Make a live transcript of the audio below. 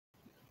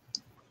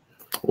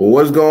Well,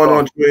 what's going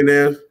on,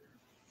 trainers?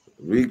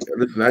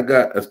 Listen. I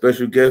got a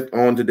special guest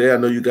on today. I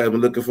know you guys been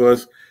looking for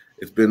us.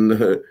 It's been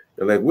they're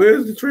like,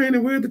 "Where's the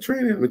training? Where's the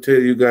training?" Let me tell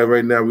you guys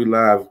right now, we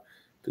live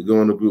to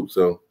go in the group.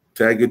 So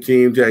tag your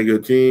team, tag your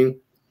team.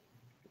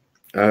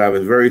 I have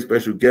a very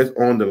special guest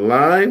on the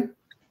line,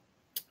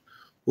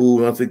 who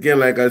once again,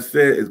 like I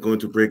said, is going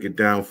to break it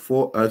down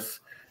for us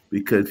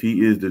because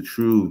he is the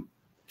true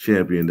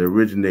champion, the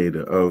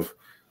originator of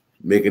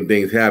making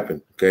things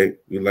happen. Okay,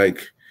 we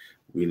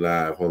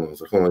live.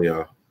 Hold on,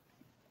 y'all.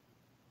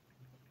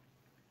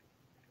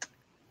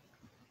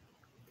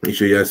 Make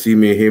sure y'all see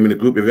me and hear me in the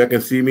group. If y'all can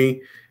see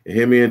me and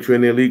hear me in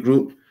Training Elite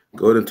group,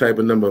 go ahead and type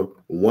a number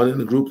 1 in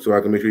the group so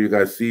I can make sure you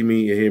guys see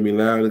me and hear me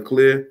loud and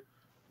clear.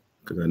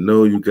 Because I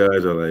know you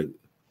guys are like,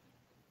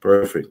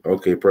 perfect.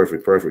 Okay,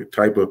 perfect.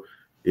 Type of,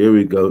 here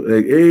we go.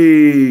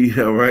 Hey,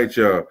 all right,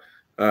 y'all.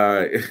 All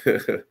right.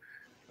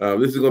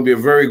 This is going to be a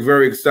very,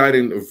 very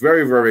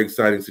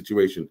exciting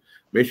situation.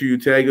 Make sure you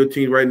tag your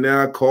team right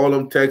now. Call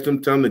them, text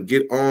them, tell them to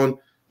get on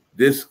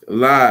this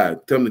live.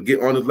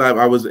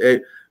 I was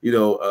at,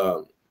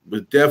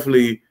 was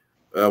definitely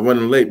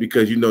running late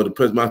because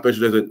my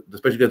special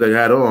guest I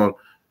had on,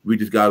 we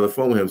just got on the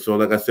phone with him. So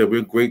like I said,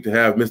 we're great to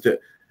have Mr.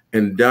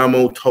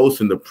 Endamo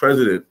Tosin, the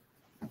president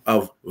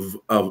of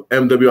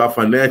MWR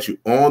Financial,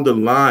 on the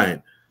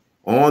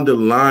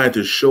line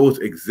to show us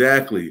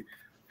exactly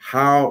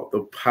how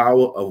the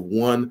power of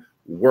one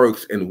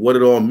works and what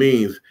it all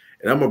means.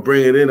 And I'm gonna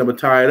bring it in. I'm gonna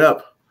tie it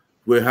up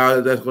with how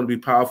that's going to be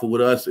powerful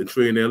with us and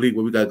Training Elite,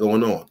 what we got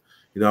going on.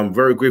 I'm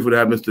very grateful to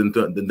have Mr.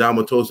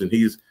 Endamo Tosin.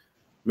 He's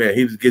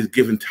just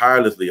giving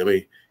tirelessly. I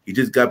mean, he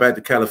just got back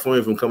to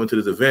California from coming to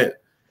this event,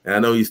 and I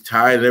know he's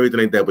tired and everything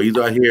like that, but he's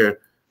out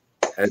here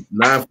at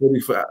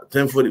 9:45,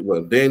 10:40,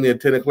 well, dang near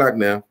 10 o'clock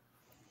now,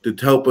 to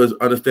help us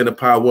understand the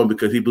power of one,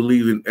 because he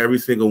believes in every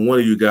single one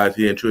of you guys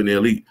here in Training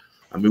Elite.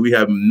 I mean, we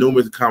have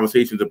numerous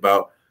conversations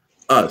about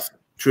us,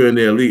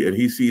 Training Elite, and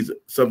he sees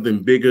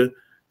something bigger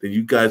than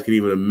you guys can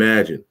even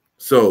imagine.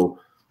 So,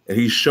 and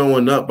he's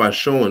showing up by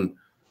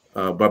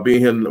being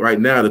here right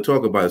now to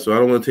talk about it. So I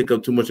don't want to take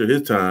up too much of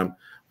his time,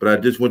 but I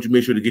just want you to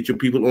make sure to get your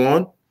people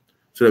on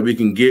so that we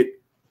can get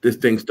this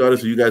thing started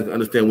so you guys can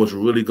understand what's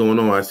really going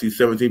on. I see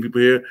 17 people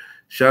here.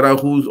 Shout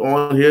out who's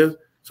on here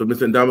so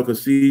Mr. Endamo can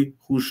see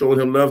who's showing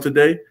him love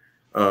today.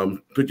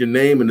 Put your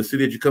name and the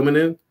city that you're coming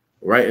in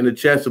right in the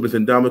chat so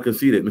Mr. Endamo can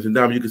see that. Mr.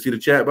 Endamo, you can see the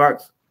chat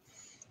box?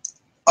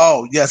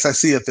 Oh, yes, I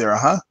see it there,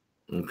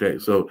 Okay,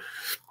 so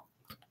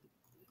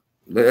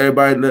let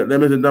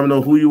Mr. Endamo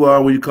know who you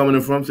are, where you're coming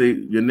in from, say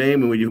your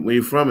name and where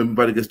you're from.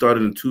 Everybody get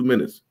started in 2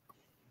 minutes.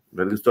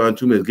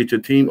 Get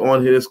your team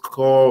on here.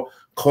 Call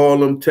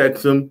them,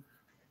 text them.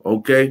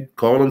 Okay,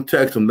 call them,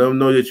 text them. Let them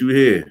know that you're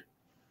here.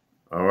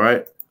 All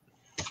right.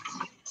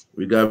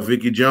 We got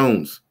Vicky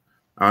Jones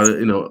out of,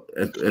 in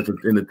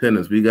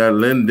attendance. We got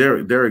Lynn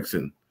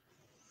Derrickson.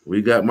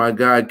 We got my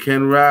guy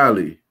Ken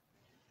Riley.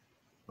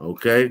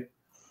 Okay.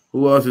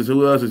 Who else is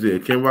here?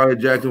 Ken Riley,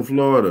 Jackson,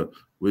 Florida.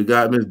 We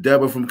got Miss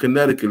Deborah from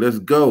Connecticut. Let's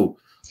go.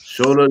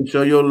 Show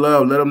your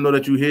love. Let them know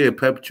that you're here.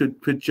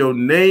 Put your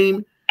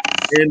name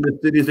in the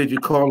cities that you're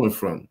calling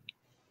from.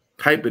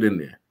 Type it in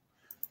there.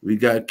 We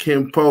got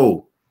Kim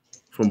Poe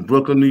from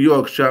Brooklyn, New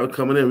York. Shout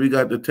coming in. We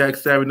got the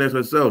tax savvy next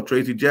herself.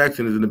 Tracy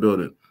Jackson is in the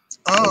building.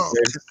 Oh.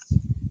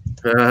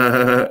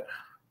 Okay.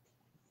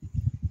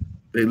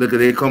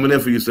 They're coming in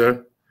for you,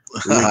 sir.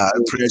 I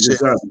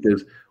appreciate it.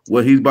 Because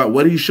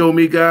what he showed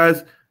me,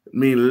 guys,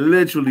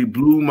 literally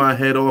blew my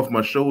head off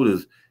my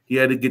shoulders. He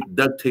had to get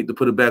duct tape to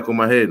put it back on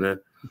my head, man.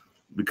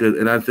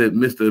 And I said,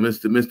 Mr.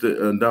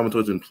 Endamo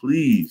Tosin,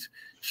 please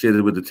share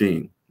it with the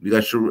team. We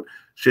got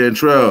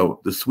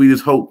Chantrell, the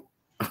sweetest hope,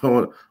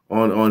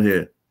 on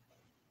here.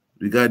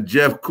 We got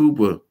Jeff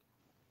Cooper.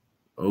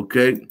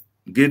 Okay,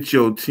 get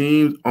your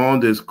teams on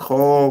this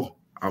call.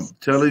 I'm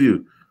telling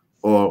you.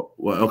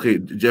 Okay,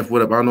 Jeff,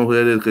 what up? I don't know who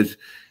that is because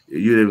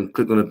you didn't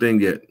click on the thing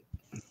yet.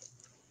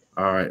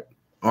 All right,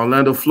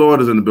 Orlando,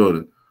 Florida's in the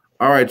building.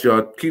 All right,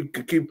 y'all.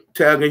 Keep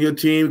tagging your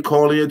team,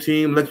 calling your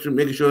team,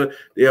 making sure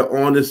they are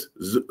on this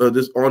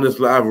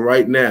live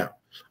right now.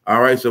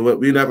 All right, so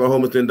we're not gonna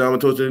hold Mr. Endamo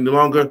Tosin any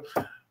longer.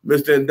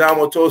 Mr.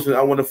 Endamo Tosin,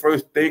 I want to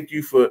first thank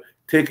you for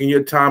taking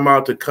your time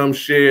out to come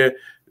share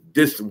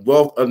this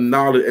wealth of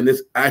knowledge and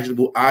this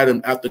actionable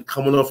item after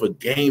coming off a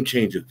Game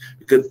Changer,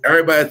 because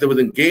everybody that was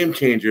in Game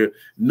Changer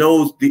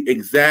knows the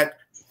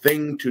exact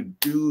thing to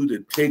do to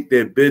take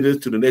their business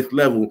to the next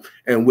level.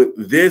 And with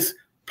this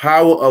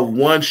power of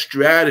one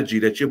strategy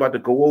that you're about to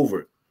go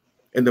over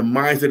and the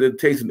mindset it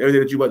takes and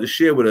everything that you're about to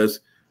share with us,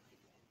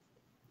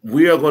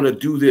 we are going to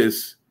do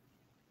this.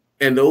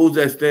 And those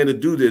that stand to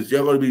do this,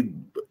 you're going to be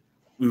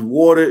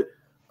rewarded.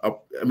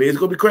 It's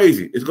going to be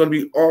crazy. It's going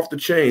to be off the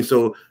chain.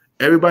 So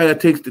everybody that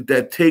takes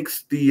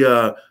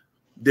the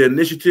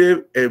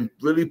initiative and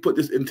really put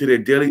this into their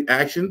daily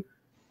action,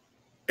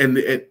 and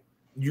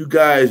you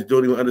guys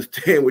don't even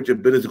understand what your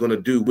business is going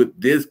to do with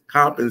this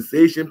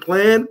compensation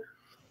plan,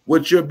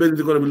 what your business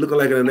is going to be looking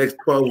like in the next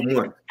 12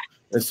 months.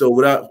 And so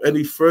without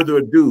any further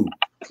ado,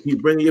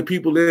 keep bringing your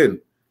people in.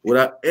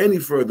 Without any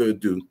further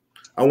ado,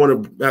 I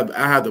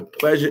have the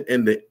pleasure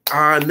and the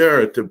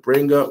honor to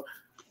bring up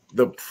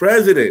the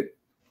president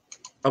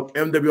of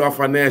MWR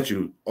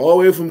Financial, all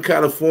the way from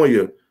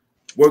California,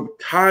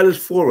 worked tireless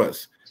for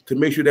us to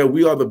make sure that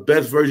we are the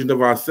best version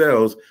of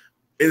ourselves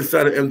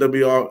inside of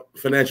MWR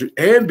Financial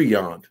and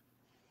beyond.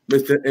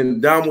 Mr.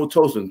 Endamo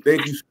Tosin,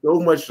 thank you so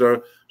much,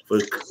 sir, for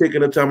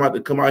taking the time out to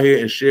come out here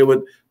and share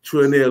with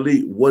Trillionaire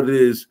Elite what it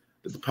is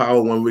that the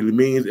Power One really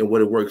means and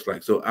what it works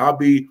like. So I'll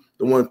be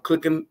the one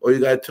clicking. All you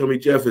got to tell me,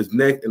 Jeff, is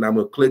next, and I'm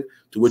going to click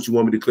to what you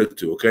want me to click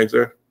to. Okay,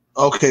 sir?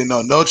 Okay,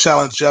 no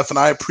challenge, Jeff. And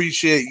I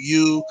appreciate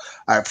you.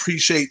 I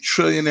appreciate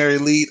Trillionaire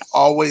Elite.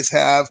 Always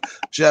have,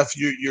 Jeff,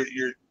 your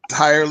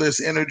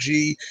tireless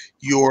energy,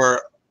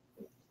 your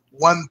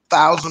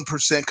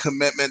 1,000%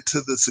 commitment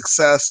to the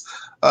success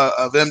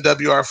of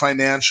MWR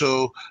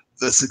Financial,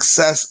 the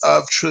success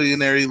of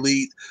Trillionaire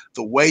Elite,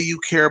 the way you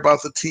care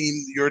about the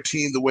team, your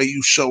team, the way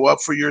you show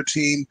up for your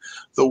team,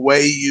 the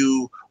way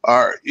you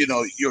are,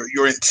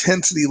 your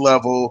intensity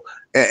level,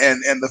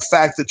 and the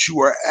fact that you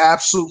are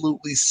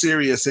absolutely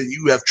serious and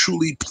you have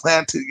truly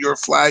planted your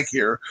flag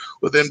here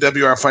with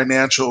MWR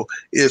Financial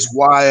is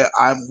why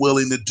I'm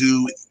willing to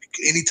do.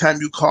 Anytime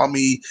you call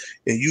me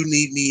and you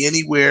need me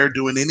anywhere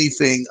doing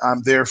anything,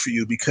 I'm there for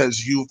you,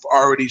 because you've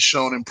already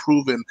shown and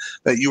proven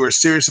that you are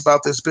serious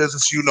about this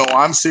business. You know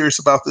I'm serious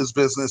about this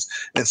business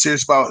and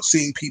serious about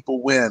seeing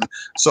people win.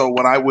 So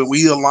when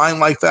we align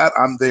like that,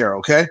 I'm there,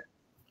 okay?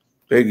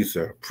 Thank you,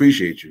 sir.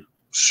 Appreciate you.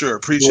 Sure,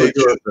 appreciate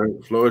you.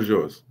 The floor is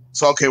yours.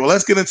 So, okay, well,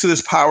 let's get into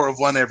this Power of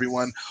One,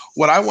 everyone.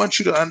 What I want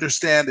you to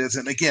understand is,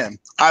 and again,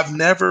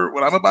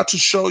 what I'm about to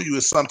show you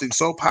is something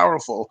so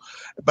powerful,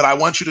 but I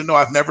want you to know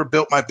I've never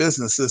built my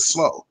business this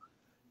slow,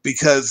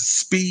 because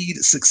speed,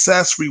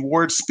 success,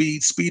 reward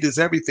speed is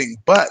everything.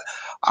 But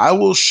I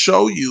will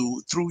show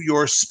you through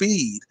your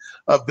speed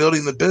of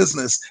building the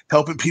business,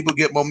 helping people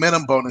get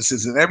momentum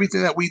bonuses and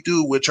everything that we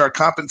do, which our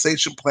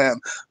compensation plan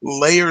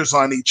layers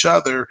on each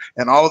other.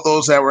 And all of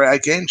those that were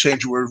at Game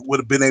Changer would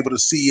have been able to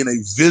see in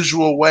a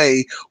visual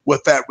way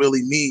what that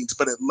really means.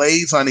 But it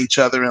lays on each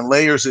other and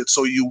layers it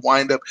so you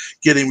wind up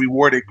getting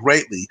rewarded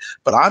greatly.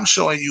 But I'm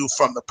showing you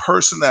from the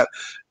person that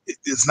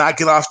is not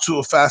get off to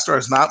a fast start,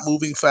 is not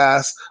moving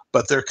fast,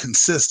 but they're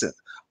consistent.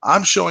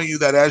 I'm showing you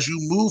that as you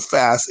move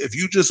fast, if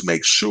you just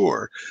make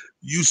sure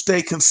you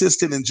stay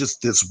consistent in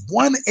just this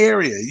one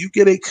area, you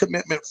get a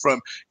commitment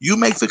you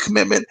make the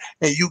commitment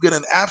and you get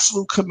an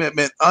absolute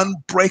commitment,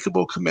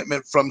 unbreakable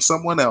commitment from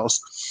someone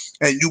else,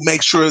 and you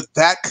make sure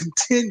that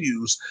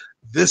continues,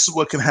 this is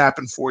what can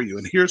happen for you.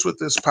 And here's what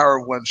this Power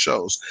of One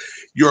shows.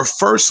 Your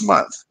first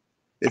month,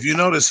 if you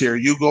notice here,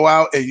 you go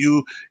out and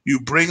you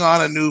bring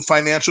on a new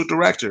financial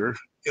director,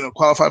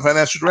 qualified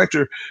financial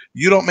director,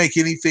 you don't make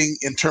anything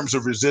in terms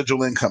of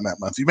residual income that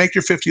month. You make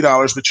your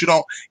 $50, but you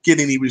don't get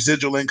any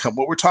residual income.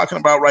 What we're talking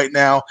about right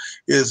now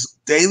is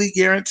daily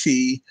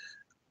guarantee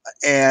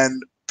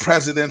and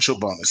presidential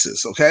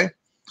bonuses, okay?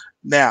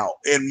 Now,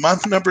 in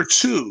month number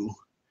 2,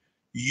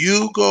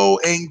 you go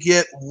and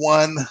get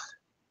one,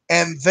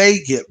 and they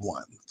get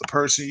one. The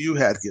person you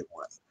had get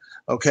one,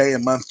 okay,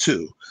 in month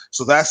 2.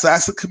 So that's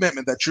the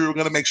commitment that you're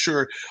going to make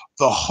sure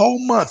the whole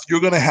month you're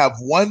going to have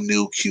one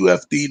new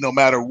QFD no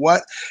matter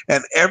what.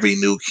 And every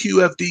new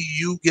QFD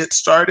you get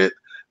started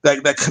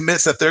that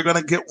commits that they're going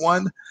to get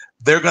one,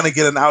 they're going to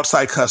get an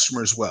outside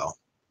customer as well.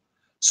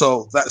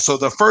 So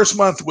the first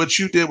month, what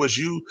you did was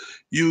you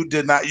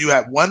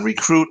had one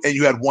recruit and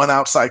you had one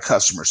outside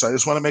customer. So I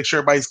just want to make sure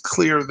everybody's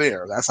clear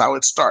there. That's how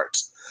it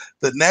starts.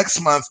 The next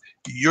month,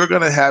 you're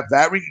going to have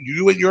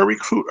you and your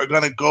recruit are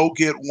going to go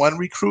get one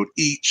recruit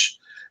each.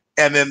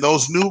 And then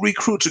those new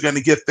recruits are going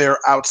to get their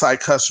outside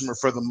customer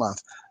for the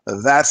month.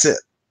 That's it.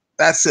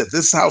 This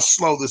is how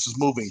slow this is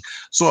moving.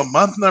 So in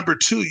month number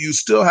 2, you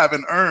still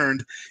haven't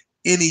earned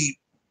any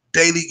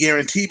daily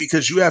guarantee,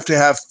 because you have to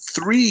have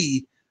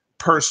 3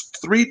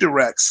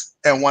 directs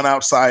and one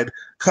outside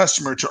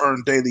customer to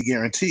earn daily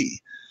guarantee.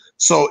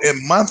 So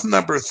in month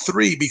number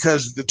 3,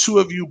 because the 2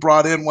 of you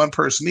brought in one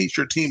person each,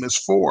 your team is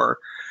 4.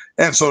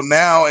 And so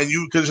now, and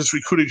you could just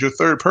recruited your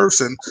third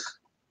person.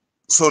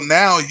 So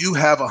now you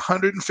have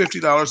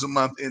 $150 a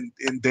month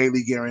in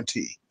daily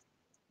guarantee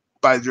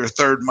by your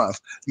third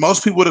month.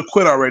 Most people would have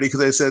quit already because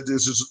they said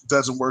this just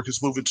doesn't work.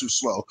 It's moving too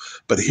slow.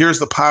 But here's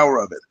the power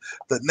of it.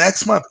 The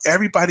next month,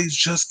 everybody's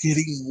just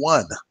getting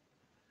one.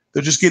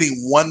 They're just getting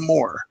one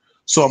more.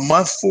 So a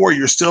month 4,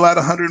 you're still at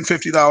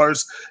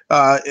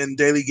 $150 in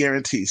daily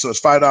guarantee. So it's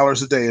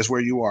 $5 a day is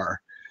where you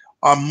are.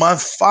 On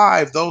month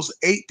 5, those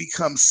 8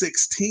 become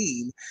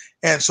 16.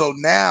 And so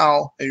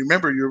now, and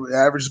remember, your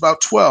average is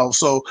about 12.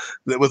 So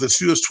with as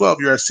few as 12,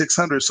 you're at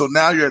 600. So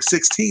now you're at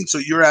 16. So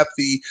you're at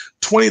the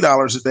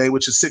 $20 a day,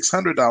 which is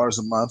 $600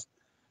 a month.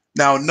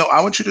 Now, no, I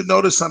want you to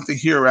notice something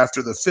here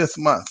after the 5th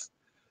month.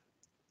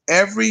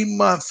 Every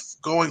month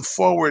going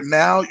forward,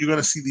 now you're going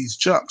to see these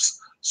jumps.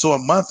 So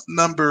in month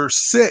number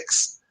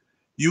 6,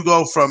 you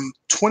go from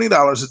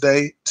 $20 a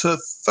day to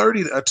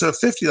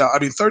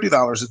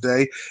 $30 a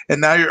day,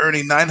 and now you're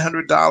earning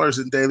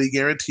 $900 in daily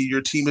guarantee.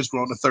 Your team has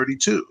grown to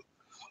 32.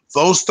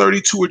 Those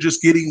 32 are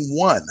just getting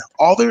one.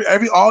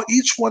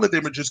 Each one of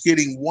them are just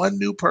getting one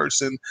new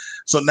person.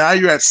 So now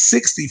you're at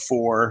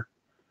 64,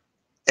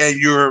 and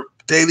your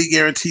daily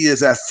guarantee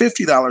is at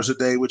 $50 a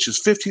day, which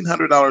is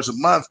 $1,500 a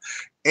month.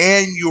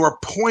 And your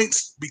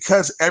points,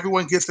 because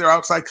everyone gets their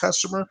outside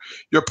customer,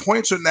 your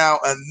points are now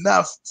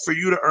enough for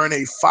you to earn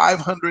a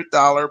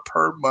 $500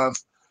 per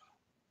month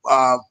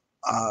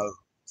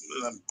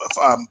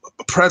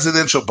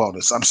presidential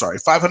bonus. I'm sorry,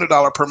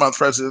 $500 per month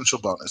presidential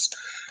bonus.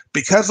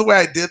 Because the way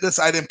I did this,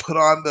 I didn't put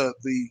on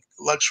the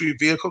luxury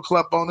vehicle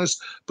club bonus,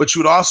 but you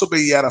would also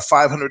be at a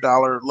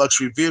 $500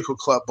 luxury vehicle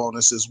club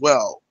bonus as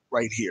well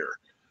right here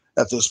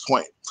at this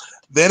point.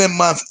 Then in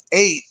month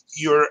 8,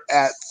 you're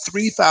at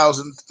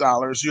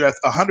 $3,000. You're at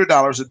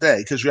 $100 a day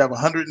because you have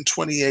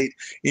 128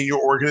 in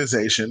your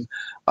organization.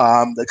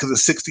 Because the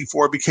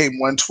 64 became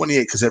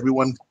 128 because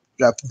everyone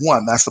got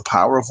one. That's the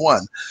power of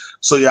one.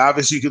 So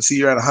obviously you can see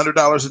you're at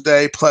 $100 a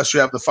day, plus you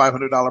have the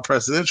 $500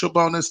 presidential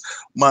bonus.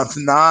 Month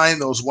 9,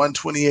 those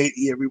 128,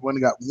 everyone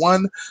got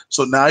one.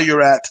 So now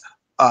you're at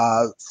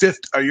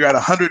you're at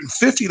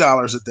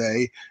 $150 a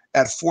day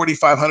at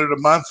 $4,500 a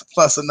month,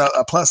 plus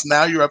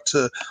now you're up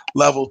to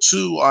level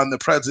 2 on the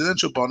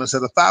presidential bonus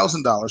at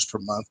 $1,000 per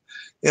month.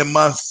 In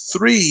month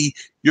 3,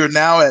 you're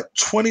now at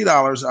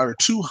 $20 or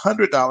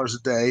 $200 a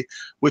day,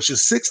 which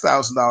is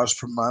 $6,000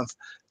 per month,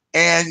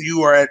 and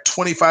you are at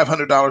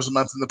 $2,500 a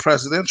month in the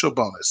presidential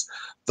bonus.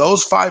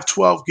 Those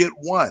 512 get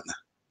one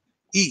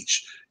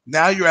each.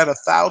 Now you're at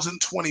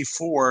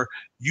 $1,024.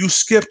 You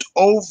skipped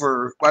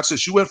over. Watch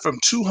this. You went from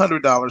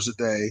 $200 a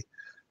day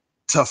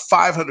to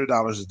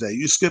 $500 a day.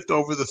 You skipped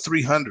over the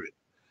 300.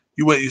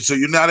 So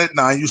you're not at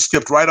 9. You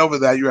skipped right over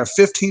that. You're at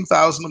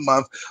 $15,000 a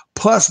month.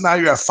 Plus now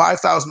you're at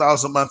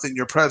 $5,000 a month in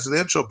your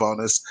presidential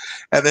bonus.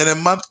 And then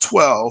in month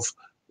 12,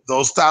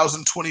 those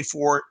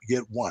 1,024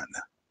 get one.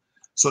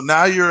 So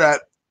now you're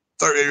at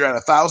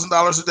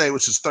 $1,000 a day,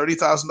 which is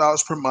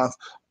 $30,000 per month.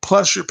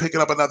 Plus you're picking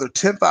up another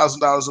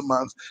 $10,000 a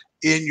month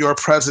in your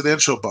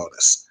presidential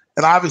bonus.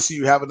 And obviously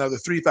you have another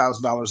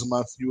 $3,000 a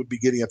month you would be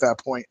getting at that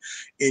point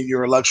in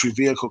your luxury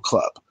vehicle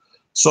club.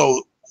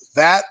 So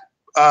that,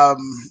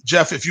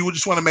 Jeff, if you would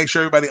just want to make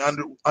sure everybody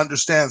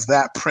understands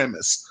that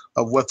premise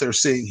of what they're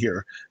seeing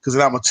here, because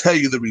then I'm going to tell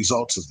you the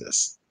results of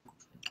this.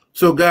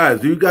 So guys,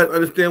 do you guys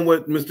understand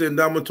what Mr.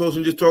 Ndama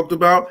Tosin just talked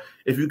about?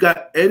 If you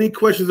got any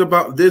questions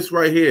about this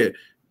right here,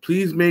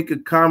 please make a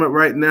comment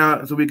right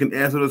now so we can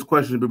answer those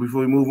questions. But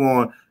before we move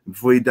on,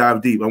 before we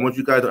dive deep, I want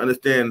you guys to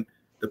understand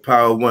the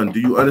power of one. Do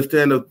you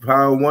understand the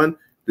power of one?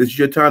 This is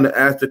your time to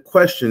ask the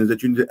questions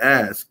that you need to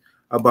ask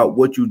about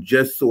what you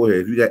just saw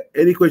here. If you got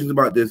any questions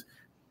about this,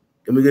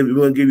 we're going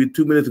to give you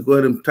 2 minutes to go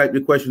ahead and type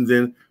your questions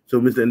in so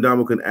Mr.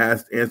 Ndama can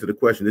answer the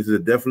question. This is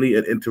definitely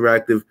an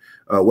interactive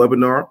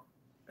webinar,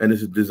 and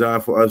this is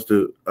designed for us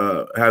to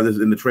have this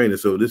in the training.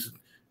 So this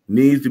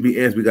needs to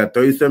be answered. We got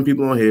 37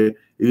 people on here.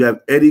 If you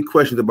have any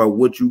questions about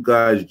what you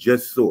guys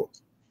just saw,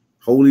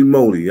 holy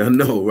moly, I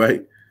know,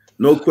 right?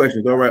 No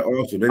questions. All right,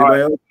 awesome.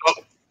 Anybody else?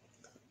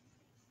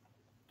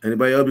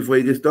 Anybody else before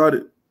you get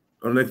started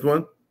on the next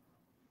one?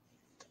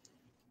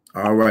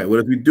 All right. What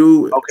if we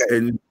do? Okay.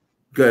 And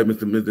go ahead,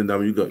 Mr.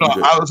 Ndama. You go. No,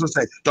 I was going to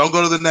say, don't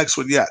go to the next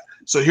one yet.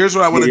 So here's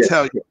what I want to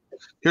tell you.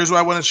 Here's what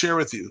I want to share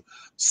with you.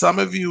 Some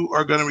of you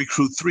are going to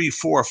recruit 3,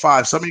 4,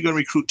 5. Some of you are going to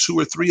recruit 2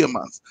 or 3 a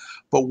month.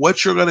 But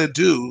what you're going to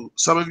do,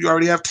 some of you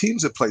already have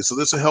teams in place. So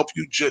this will help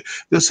you.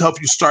 This will help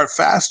you start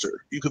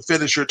faster. You can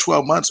finish your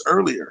 12 months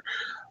earlier.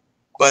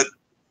 But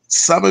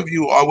some of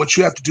you what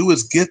you have to do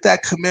is get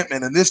that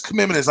commitment. And this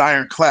commitment is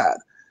ironclad.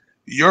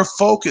 Your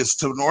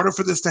focus in order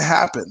for this to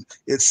happen,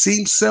 it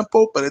seems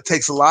simple, but it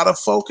takes a lot of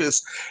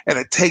focus, and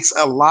it takes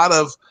a lot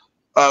of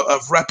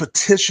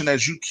repetition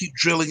as you keep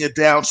drilling it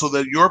down so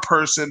that your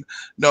person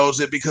knows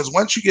it. Because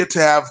once you get to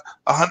have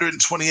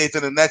 128th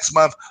in the next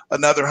month,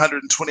 another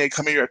 128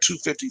 coming here at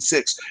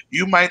 256,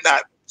 you might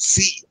not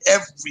see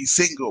every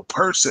single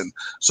person.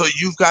 So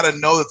you've got to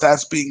know that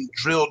that's being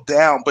drilled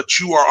down, but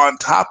you are on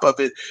top of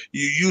it.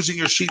 You're using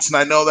your sheets. And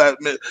I know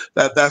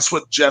that's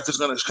what Jeff is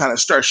going to kind of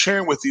start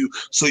sharing with you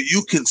so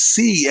you can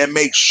see and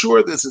make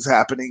sure this is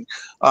happening.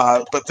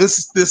 But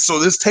this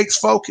takes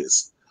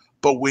focus.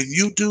 But when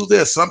you do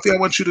this, something I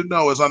want you to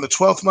know is on the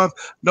 12th month,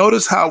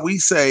 notice how we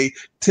say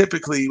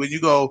typically when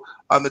you go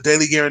on the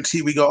daily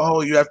guarantee, we go,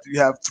 oh, you have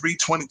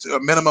 320, a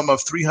minimum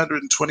of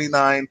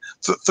 329,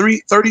 so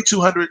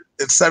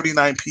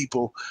 3,279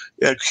 people,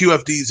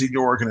 QFDs in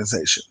your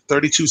organization,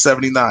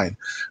 3,279.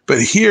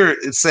 But here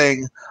it's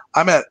saying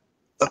I'm at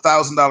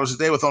 $1,000 a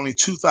day with only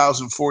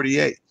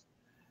 2,048.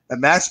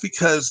 And that's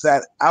because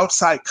that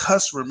outside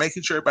customer,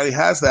 making sure everybody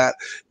has that,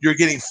 you're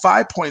getting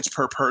 5 points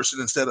per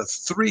person instead of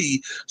 3.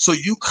 So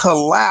you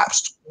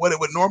collapsed what it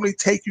would normally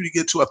take you to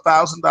get to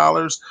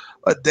 $1,000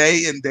 a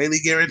day in daily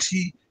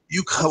guarantee.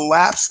 You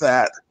collapse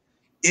that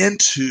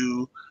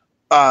into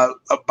by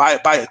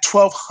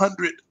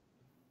 1,200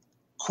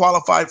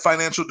 qualified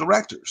financial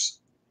directors.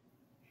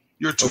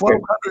 You're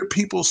 1,200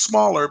 people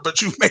smaller,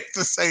 but you make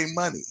the same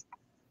money.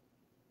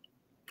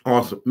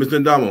 Awesome.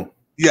 Mr. Ndama.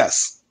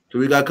 Yes. So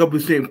we got a couple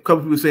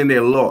people saying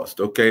they're lost,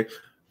 okay?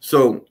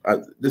 So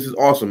this is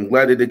awesome. I'm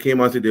glad that they came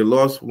out and said they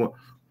lost.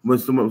 When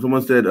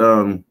someone said,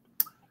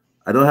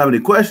 I don't have any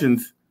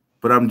questions,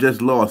 but I'm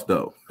just lost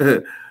though.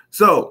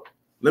 So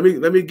let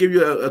me give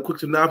you a quick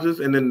synopsis,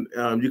 and then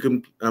you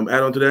can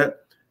add on to that.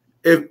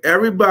 If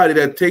everybody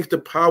that takes the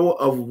power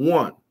of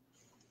one,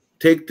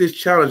 take this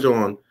challenge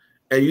on,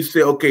 and you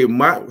say, okay,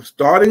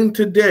 starting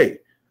today,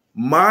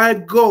 my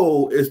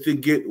goal is to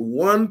get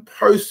one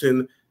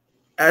person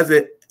as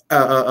a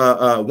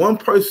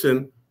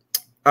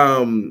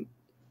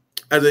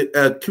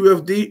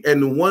QFD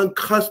and one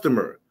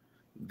customer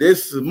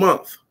this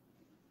month.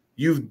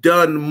 You've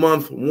done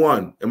month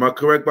one. Am I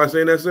correct by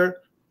saying that, sir?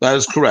 That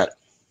is correct.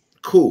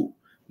 Cool.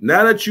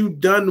 Now that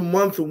you've done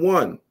month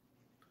one,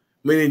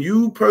 meaning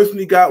you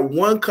personally got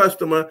one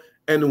customer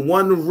and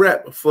one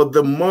rep for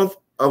the month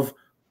of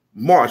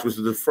March, which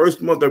is the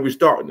first month that we're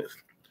starting this.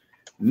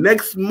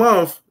 Next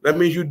month, that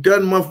means you've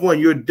done month one.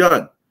 You're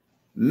done.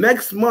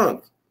 Next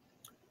month,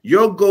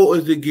 your goal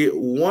is to get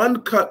one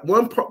rep.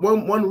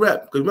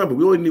 Because remember,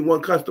 we only need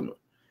one customer.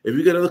 If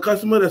you get another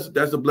customer,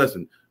 that's a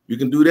blessing. You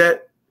can do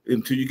that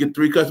until you get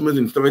 3 customers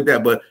and stuff like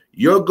that. But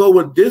your goal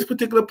with this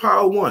particular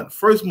power one,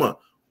 first month,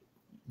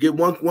 get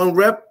one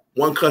rep,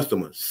 one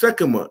customer.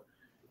 Second month,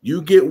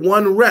 you get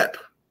one rep.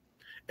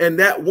 And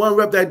that one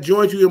rep that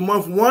joins you in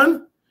month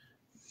one,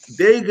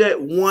 they get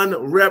one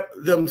rep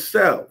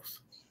themselves.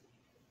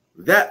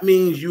 That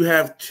means you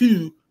have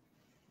 2,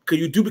 because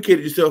you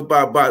duplicated yourself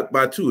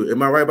by 2.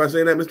 Am I right by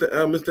saying that, Mr.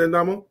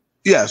 Ndamo?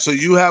 Yeah, so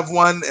you have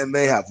one and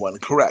they have one,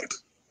 correct.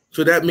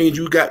 So that means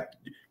you got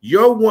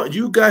your one,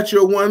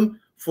 your one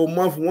for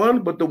month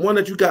one, but the one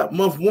that you got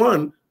month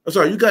one,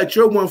 you got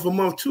your one for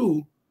month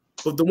 2,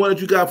 but the one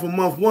that you got for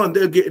month 1,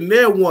 they're getting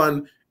their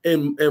one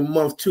in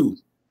month 2.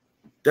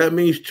 That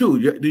means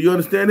 2. Do you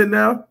understand it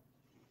now?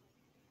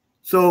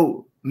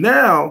 So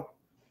now,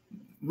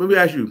 let me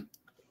ask you,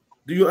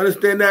 do you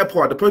understand that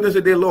part? The person that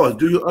said they lost,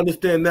 do you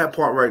understand that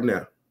part right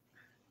now?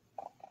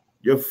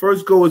 Your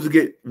first goal is to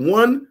get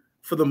one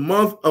for the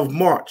month of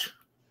March.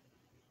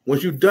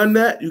 Once you've done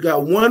that, you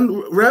got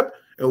one rep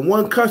and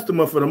one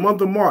customer for the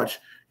month of March.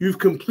 You've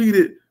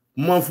completed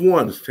month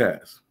 1's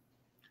task.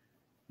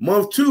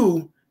 Month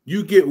 2,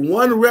 you get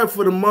one rep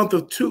for the month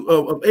of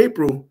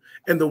April,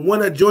 and the one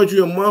that joins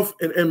you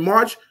in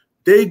March,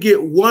 they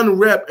get one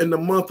rep in the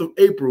month of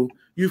April.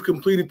 You've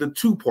completed the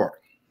 2 part.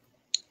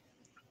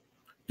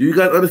 Do you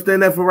guys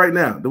understand that for right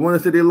now? The one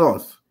that said they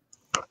lost.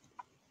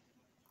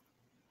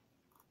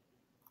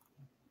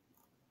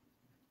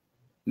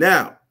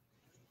 Now,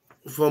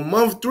 for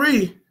month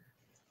 3,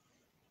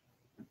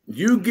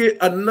 you get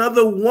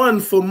another one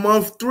for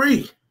month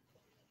 3,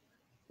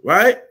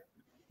 right?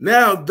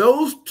 Now,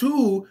 those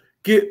 2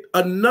 get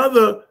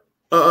another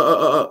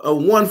a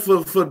one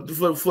for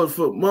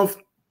month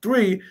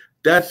 3.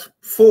 That's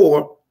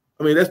 4.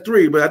 I mean, that's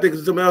 3, but I think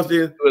something else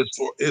there.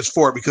 It's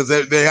 4 because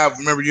they have.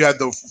 Remember, you had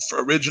the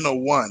original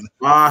one.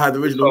 I had the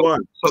original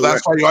one. So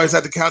that's why you always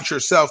have to count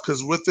yourself.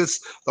 Because with this,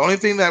 the only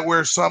thing that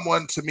where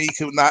someone to me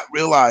could not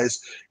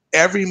realize,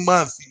 every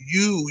month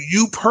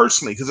you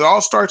personally, because it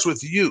all starts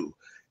with you.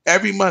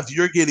 Every month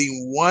you're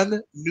getting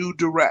one new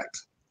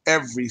direct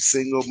every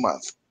single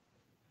month,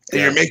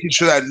 and you're making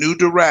sure that new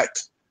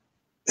direct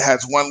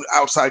has one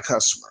outside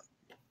customer.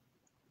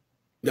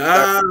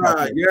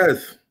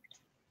 Yes.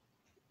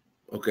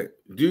 Okay.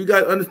 Do you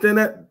guys understand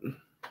that?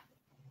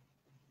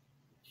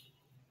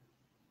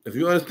 If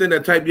you understand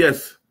that, type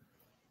yes.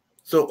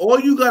 So all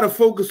you got to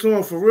focus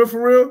on for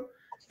real,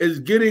 is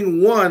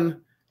getting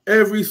one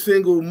every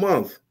single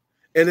month.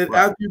 And then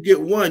after you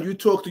get one, you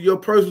talk to your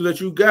person that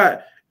you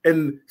got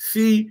and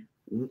see,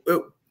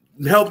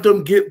 help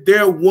them get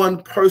their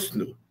one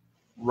personal.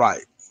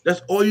 Right.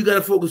 That's all you got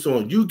to focus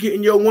on. You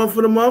getting your one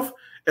for the month,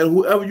 and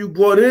whoever you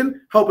brought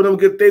in, helping them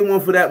get their one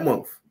for that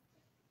month.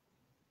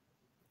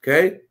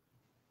 Okay?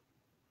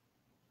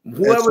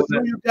 Whoever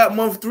you got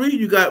month 3,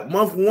 you got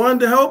month 1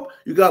 to help,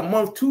 you got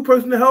month 2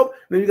 person to help,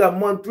 then you got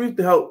month 3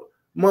 to help,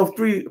 month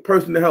 3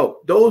 person to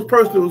help. Those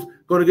personals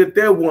going to get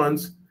their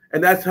ones,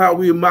 and that's how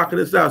we're marking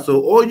this out.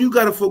 So all you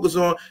got to focus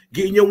on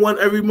getting your one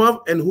every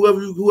month, and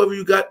whoever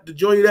you got to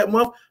join you that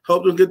month,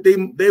 help them get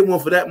they one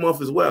for that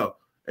month as well.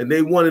 And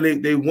they won,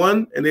 and they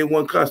won, and they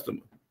won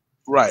customer.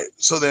 Right.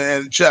 So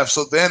then, and Jeff,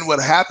 so then what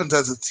happens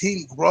as a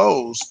team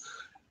grows,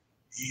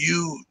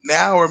 you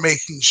now are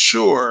making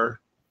sure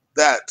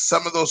that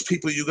some of those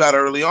people you got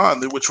early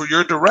on, which were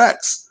your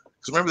directs,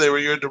 because remember they were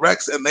your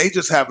directs, and they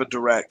just have a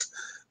direct,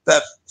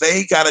 that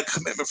they got a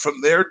commitment from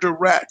their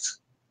direct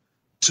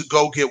to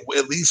go get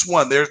at least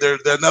one. They're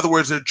in other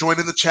words, they're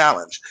joining the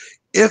challenge.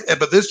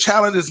 But this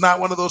challenge is not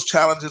one of those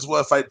challenges,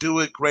 well, if I do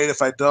it, great.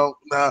 If I don't,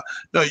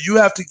 no, you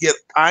have to get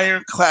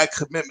ironclad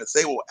commitments.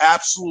 They will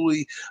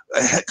absolutely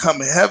come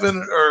heaven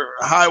or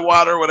high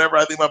water, whatever.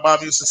 I think my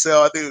mom used to say.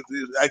 I think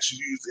it actually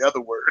used the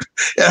other word,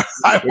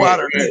 high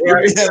water.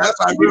 Right. Yeah,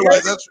 that's I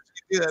realized that's what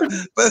she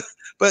did.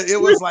 But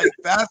it was like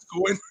that's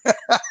going,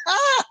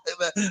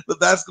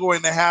 that's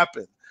going to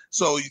happen.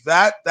 So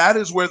that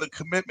is where the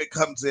commitment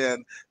comes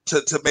in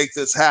to make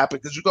this happen.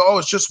 Because you go, oh,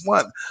 it's just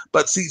one.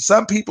 But see,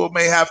 some people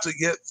may have to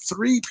get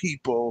 3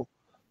 people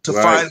to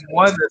find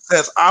one that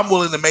says, I'm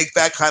willing to make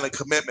that kind of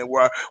commitment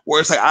where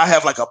it's like, I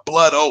have like a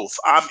blood oath.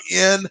 I'm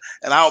in,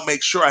 and I'll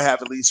make sure I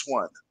have at least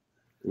one.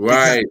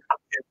 Right.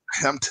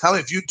 Because I'm telling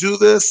you, if you do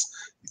this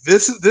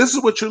is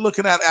what you're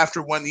looking at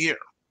after 1 year.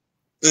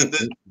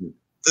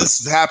 This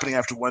is happening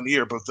after 1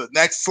 year, but the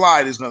next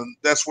slide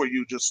that's where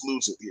you just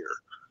lose it here.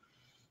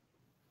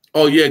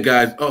 Oh yeah,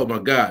 guys. Oh my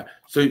God.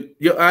 So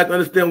I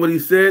understand what he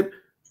said.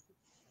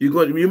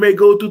 You may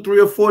go through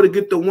 3 or 4 to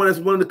get the one that's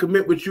willing to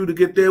commit with you to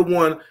get their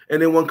one,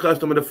 and then one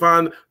customer to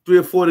find 3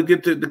 or 4 to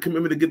get to the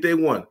commitment to get their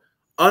one.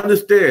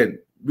 Understand?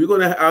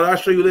 I'll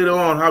show you later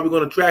on how we're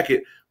gonna track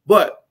it.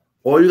 But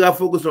all you got to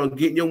focus on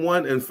getting your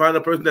one and find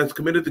a person that's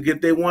committed to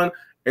get their one,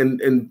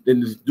 and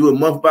just do it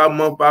month by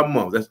month by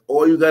month. That's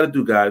all you got to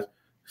do, guys.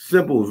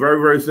 Simple,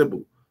 very, very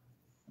simple.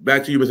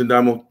 Back to you, Mr.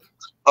 Damo.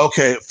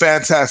 Okay,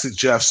 fantastic,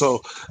 Jeff. So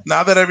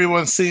now that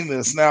everyone's seen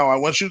this, now I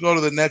want you to go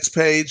to the next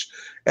page.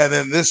 And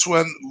then this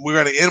one, we're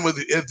going to end with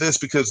this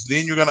because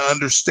then you're going to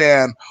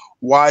understand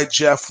why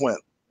Jeff went,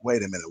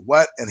 wait a minute,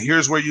 what? And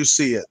here's where you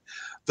see it.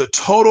 The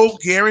total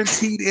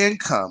guaranteed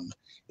income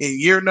in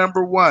year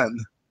number 1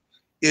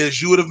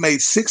 is you would have made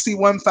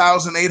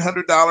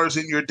 $61,800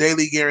 in your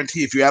daily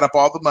guarantee if you add up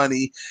all the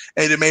money,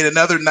 and you made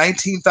another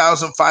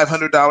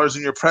 $19,500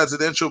 in your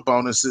presidential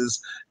bonuses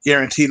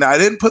guarantee. Now, I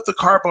didn't put the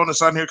car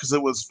bonus on here because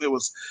it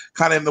was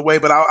kind of in the way,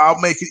 but I'll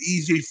make it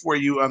easy for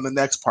you on the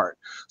next part.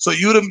 So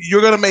you're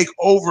going to make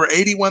over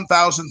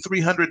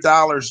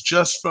 $81,300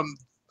 just from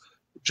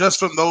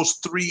those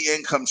 3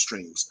 income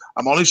streams.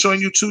 I'm only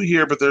showing you 2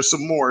 here, but there's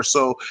some more.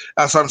 So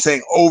that's what I'm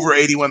saying, over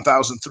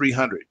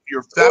 $81,300.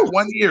 You're that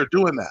 1 year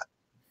doing that.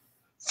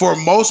 For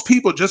most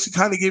people, just to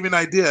kind of give you an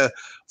idea,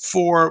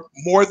 for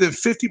more than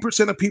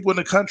 50% of people in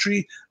the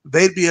country,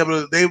 they'd be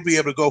able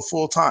to go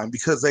full time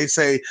because they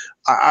say,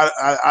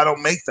 I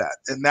don't make that.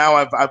 And now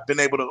I've been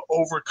able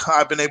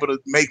to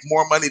make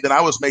more money than I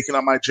was making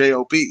on my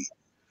job.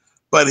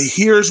 But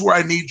here's where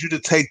I need you to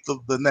take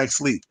the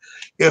next leap.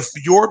 If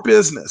your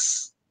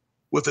business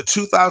with a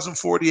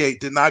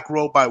 2048 did not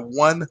grow by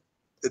 1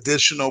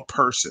 additional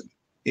person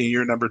in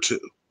year number 2,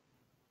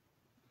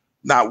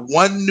 not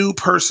one new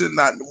person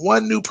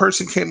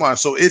came on.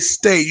 So it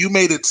stayed. You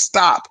made it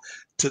stop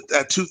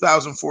at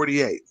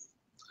 2048.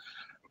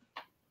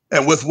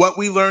 And with what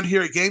we learned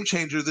here at Game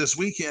Changer this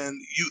weekend,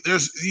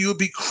 you would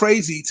be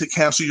crazy to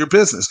cancel your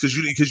business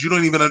because you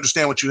don't even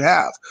understand what you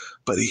have.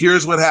 But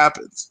here's what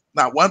happens.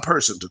 Not one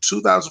person to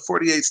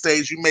 2048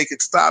 stays. You make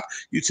it stop.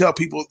 You tell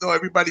people, no,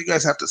 everybody, you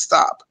guys have to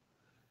stop.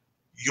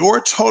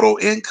 Your total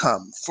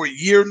income for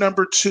year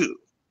number 2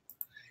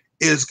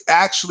 is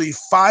actually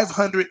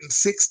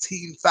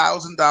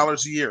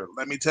 $516,000 a year.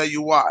 Let me tell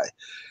you why.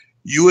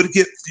 You would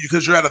get,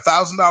 because you're at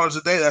 $1,000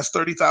 a day, that's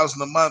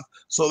 $30,000 a month.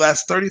 So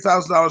that's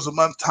 $30,000 a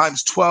month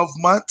times 12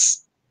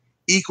 months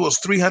equals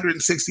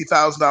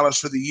 $360,000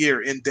 for the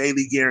year in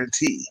daily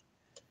guarantee.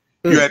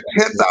 You're at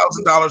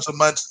 $10,000 a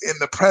month in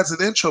the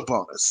presidential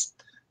bonus.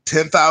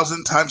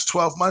 10,000 times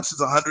 12 months is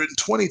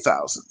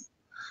 $120,000.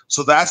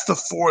 So that's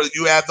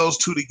you add those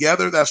 2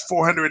 together, that's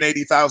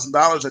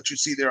 $480,000 that you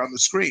see there on the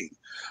screen.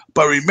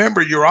 But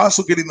remember, you're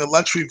also getting the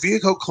luxury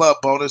vehicle club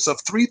bonus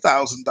of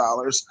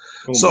 $3,000.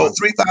 So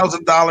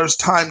 $3,000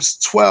 times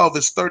 12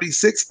 is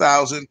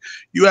 $36,000.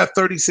 You add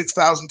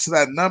 $36,000 to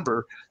that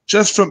number.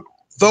 Just from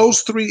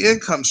those 3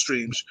 income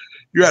streams,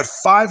 you're at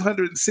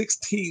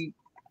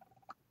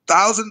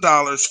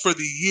 $516,000 for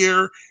the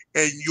year,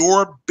 and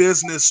your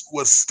business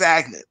was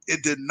stagnant.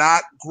 It did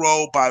not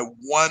grow by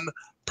 1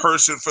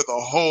 person for the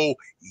whole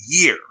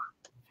year.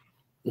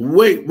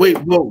 Wait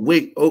a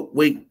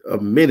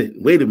minute.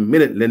 Wait a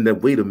minute, Linda.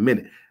 Wait a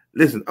minute.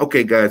 Listen,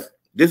 okay, guys.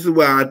 This is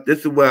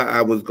why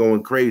I was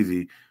going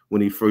crazy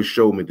when he first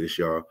showed me this,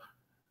 y'all.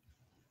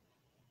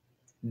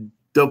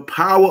 The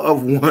power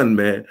of 1,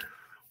 man.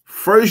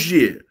 First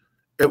year,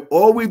 if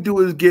all we do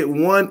is get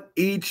 1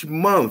 each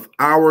month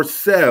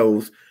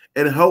ourselves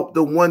and help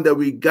the one that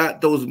we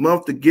got those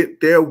months to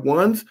get their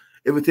ones,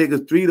 if it takes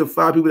us 3 to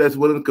 5 people that's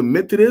willing to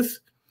commit to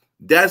this,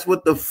 that's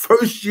what the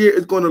first year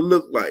is going to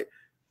look like.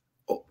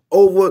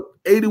 Over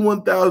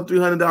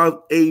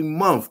 $81,300 a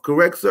month,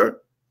 correct,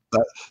 sir?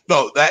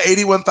 No, that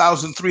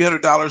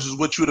 $81,300 is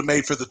what you would have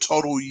made for the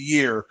total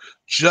year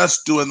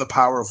just doing the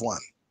power of 1.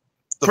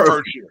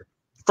 First year.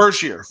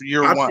 First year, for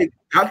year 1.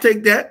 I'll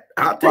take that.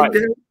 I'll take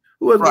that.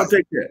 Who else going to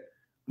take that?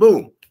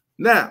 Boom.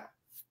 Now,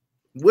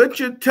 what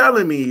you're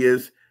telling me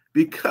is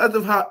because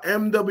of how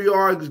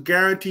MWR's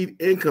guaranteed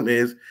income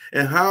is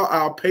and how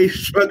our pay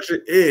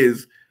structure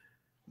is,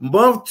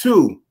 month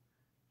 2,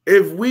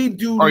 if we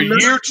do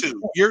year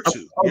 2. Year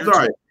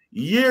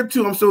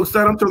 2. I'm so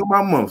excited. I'm talking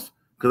about months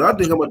because I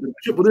think I'm about to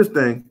triple this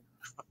thing.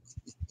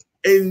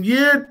 In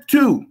year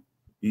 2,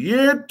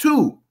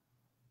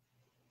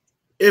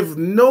 if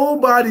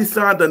nobody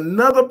signed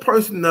another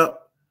person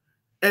up,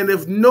 and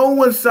if no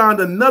one signed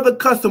another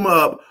customer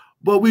up,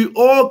 But we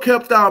all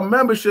kept our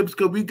memberships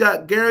because we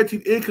got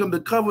guaranteed income to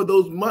cover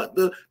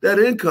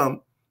that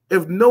income.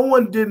 If no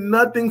one did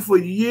nothing for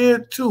year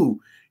 2,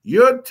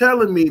 you're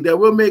telling me that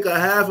we'll make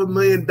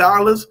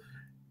 $500,000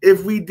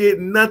 if we did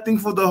nothing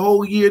for the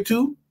whole year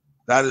 2?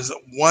 That is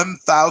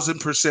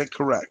 1,000%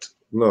 correct.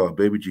 Lord,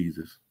 baby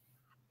Jesus.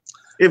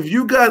 If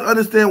you guys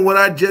understand what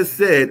I just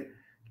said,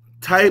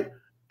 type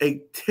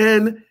a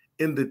 10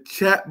 in the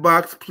chat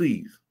box,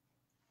 please.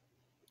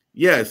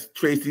 Yes,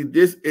 Tracy,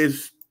 this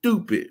is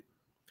stupid.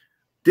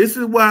 This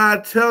is why I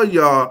tell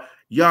y'all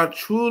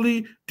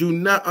truly do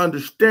not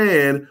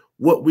understand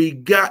what we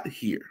got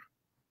here.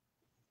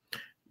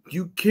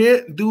 You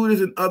can't do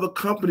this in other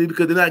companies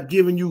because they're not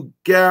giving you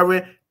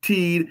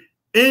guaranteed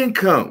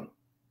income.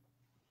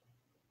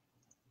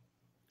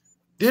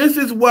 This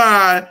is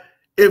why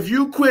if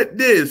you quit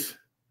this,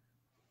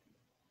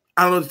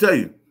 I don't know what to tell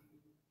you.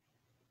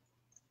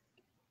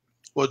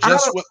 Well,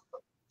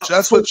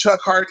 just what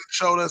Chuck Harden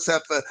showed us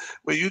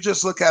when you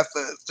just look at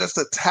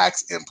the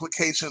tax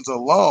implications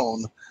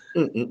alone,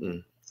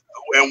 and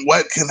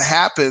what can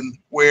happen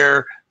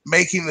where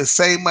making the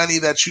same money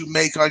that you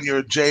make on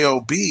your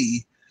JOB,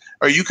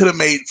 or you could have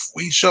made.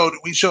 We showed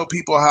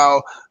people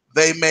how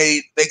they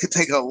could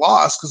take a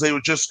loss because they were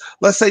just,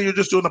 let's say you're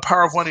just doing the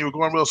power of one and you were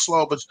going real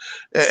slow,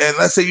 and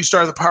let's say you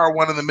started the power of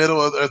one in the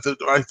middle of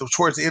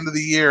towards the end of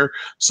the year,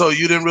 so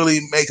you didn't really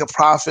make a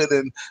profit,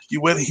 and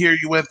you went here,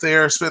 you went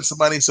there, spent some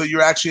money, so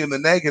you're actually in the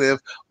negative.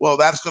 Well,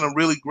 that's going to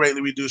really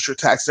greatly reduce your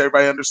taxes.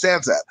 Everybody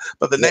understands that,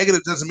 but the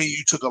negative doesn't mean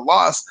you took a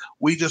loss.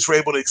 We just were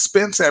able to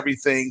expense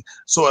everything,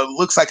 so it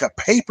looks like a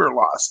paper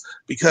loss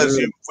because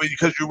when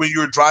you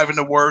were driving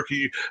to work,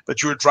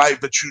 but you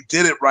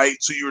did it right,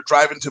 so you were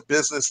driving to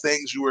business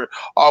things, you were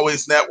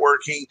always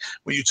networking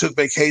when you took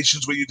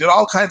vacations, when you did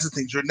all kinds of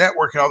things, you're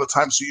networking all the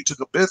time, so you took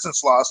a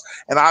business loss,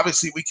 and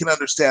obviously we can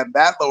understand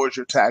that lowers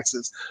your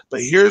taxes.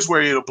 But here's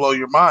where it'll blow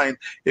your mind.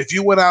 If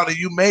you went out and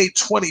you made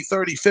 20,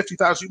 30,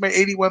 50,000, you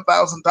made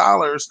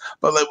 $81,000,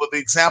 but like with the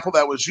example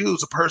that was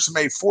used, a person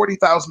made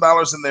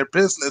 $40,000 in their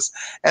business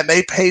and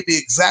they paid the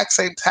exact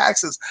same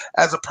taxes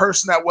as a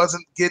person that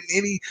wasn't getting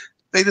any.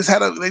 They just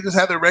had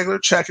their regular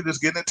check and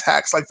just getting it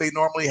taxed like they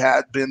normally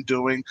had been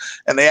doing,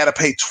 and they had to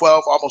pay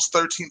almost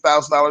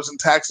 $13,000 in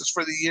taxes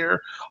for the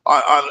year,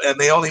 and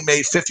they only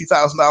made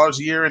 $50,000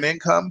 a year in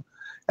income.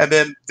 And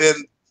then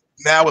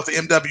now with the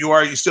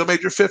MWR, you still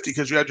made your 50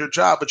 because you had your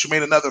job, but you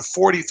made another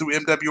 40 through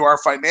MWR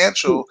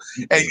Financial,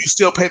 and you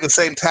still pay the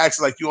same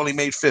taxes like you only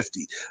made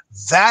 50.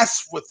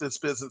 That's what this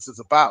business is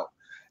about,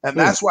 and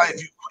that's why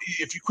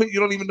if you quit, you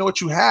don't even know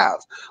what you have.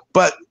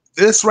 But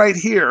this right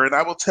here, and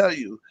I will tell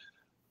you,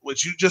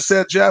 what you just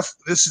said, Jeff,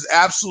 this is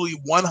absolutely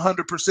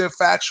 100%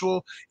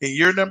 factual. In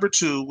year number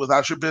 2,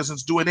 without your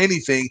business doing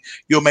anything,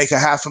 you'll make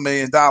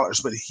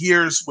 $500,000. But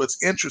here's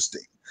what's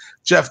interesting.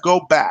 Jeff,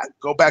 go back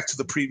to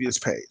the previous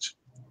page.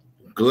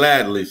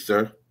 Gladly,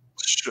 sir.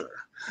 Sure.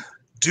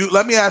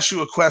 Let me ask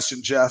you a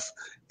question, Jeff.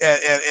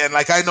 And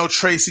like I know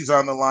Tracy's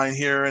on the line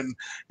here and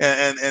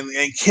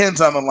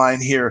Ken's on the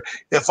line here.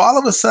 If all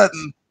of a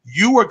sudden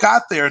you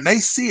got there and they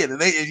see it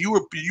and you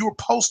were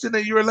posting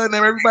it, you were letting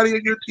everybody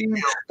in your team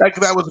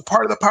that was a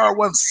part of the Power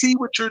One see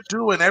what you're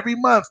doing every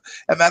month,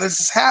 and that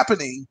is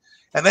happening,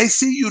 and they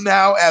see you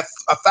now at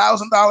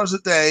 $1,000 a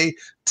day,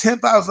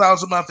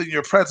 $10,000 a month in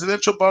your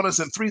presidential bonus,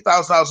 and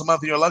 $3,000 a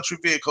month in your luxury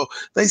vehicle.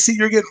 They see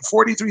you're getting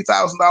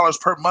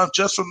 $43,000 per month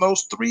just from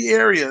those 3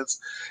 areas,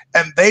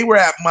 and they were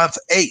at month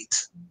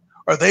 8,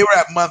 or they were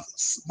at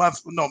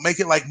make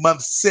it like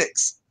month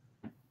 6.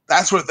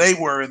 That's where they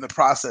were in the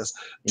process.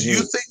 Do you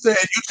think that,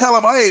 and you tell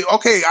them, hey,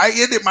 okay, I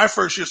ended my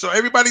first year, so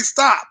everybody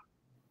stop.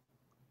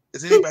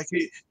 You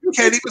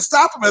can't even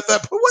stop them at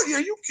that point. What,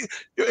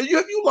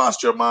 have you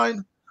lost your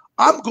mind?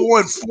 I'm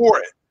going for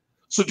it.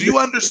 So do you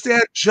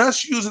understand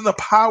just using the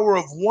power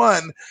of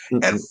one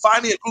and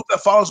finding a group that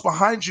follows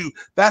behind you,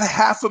 that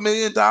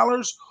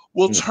 $500,000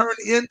 will turn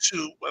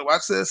into,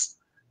 watch this,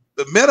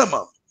 the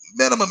minimum,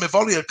 if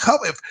only a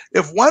couple,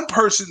 if one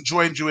person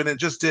joined you in and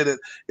just did it,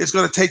 it's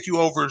going to take you to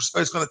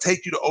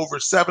over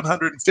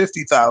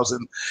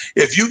 750,000.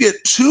 If you get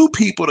 2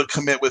 people to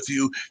commit with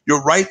you,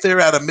 you're right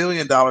there at $1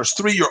 million.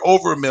 3, you're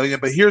over $1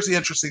 million. But here's the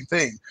interesting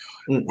thing.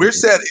 We're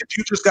said if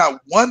you just got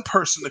one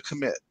person to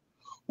commit,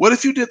 what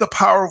if you did the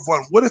power of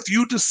one? What if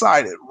you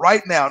decided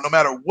right now, no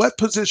matter what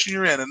position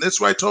you're in, and this is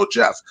what I told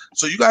Jeff,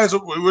 so you guys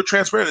were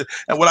transparent.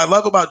 And what I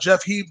love about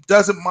Jeff, he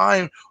doesn't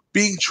mind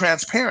being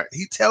transparent.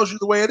 He tells you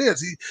the way it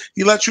is.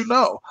 He lets you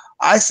know.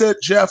 I said,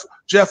 Jeff,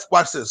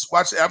 watch this.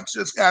 I'm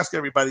just asking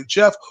everybody,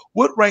 Jeff,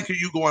 what rank are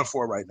you going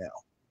for right now?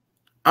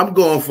 I'm a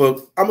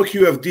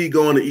QFD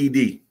going to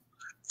ED.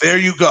 There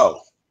you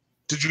go.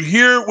 Did you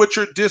hear what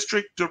your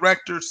district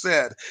director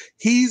said?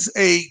 He's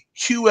a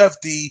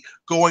QFD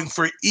going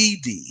for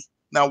ED.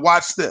 Now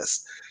watch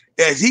this.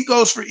 As he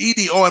goes for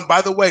ED, oh, and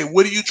by the way,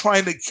 what are you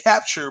trying to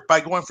capture by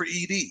going for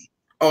ED?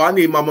 Oh, I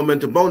need my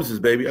momentum bonuses,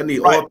 baby. I need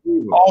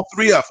all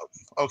three of them.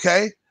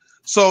 Okay.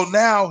 So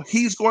now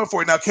he's going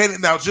for it.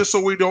 Now, just so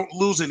we don't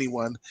lose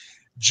anyone,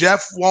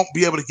 Jeff won't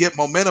be able to get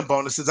momentum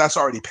bonuses. That's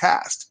already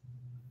passed.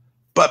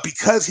 But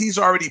because he's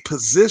already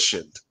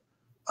positioned,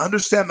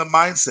 understand the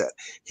mindset.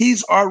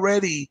 He's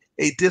already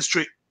a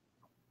district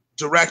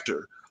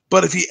director.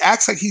 But if he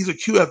acts like he's a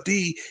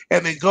QFD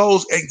and then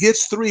goes and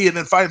gets 3 and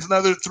then finds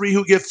another 3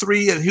 who get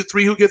 3 and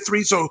 3 who get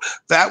 3, so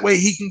that way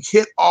he can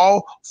hit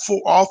all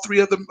 3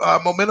 of the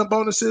momentum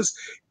bonuses,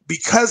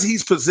 because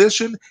he's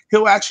positioned,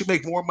 he'll actually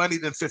make more money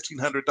than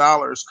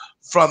 $1,500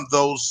 from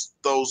those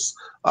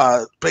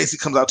basically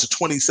comes out to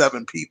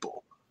 27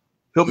 people.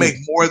 He'll make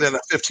more than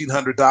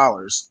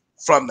 $1,500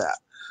 from that.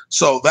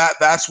 So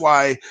that's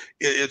why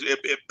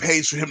it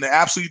pays for him to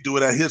absolutely do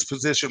it at his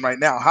position right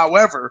now.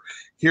 However,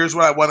 here's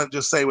what I want to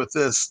just say with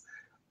this.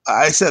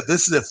 I said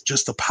this is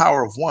just the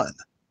power of one.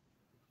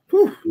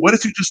 Whew. What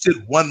if you just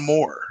did one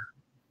more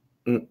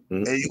and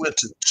you went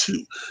to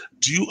 2?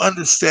 Do you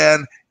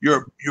understand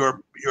your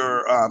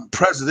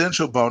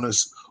presidential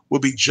bonus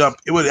would be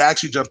jumped? It would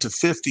actually jump to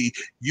 50.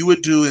 You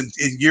would do in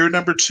year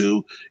number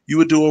 2, you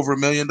would do over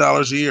 $1 million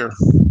a year.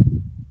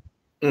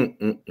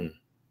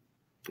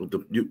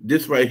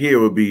 This right here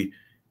would be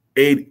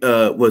 8.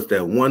 What's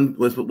that?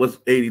 What's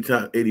 80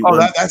 times 81? Oh,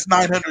 that's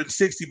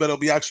 960, but it'll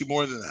be actually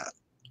more than that.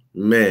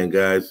 Man,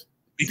 guys.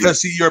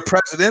 Because see, your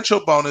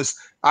presidential bonus,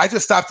 I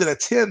just stopped it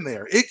at 10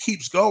 there. It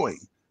keeps going.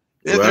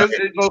 It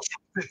goes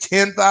from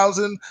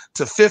 10,000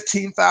 to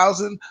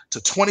 15,000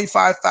 to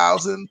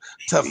 25,000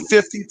 to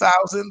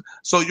 50,000.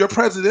 So your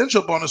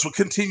presidential bonus will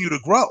continue to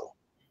grow.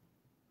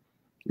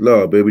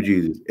 Lord, baby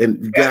Jesus.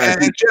 And guys,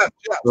 and Jeff,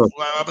 I'm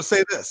gonna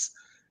say this.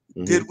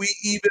 Did we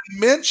even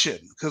mention?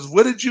 Because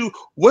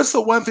what's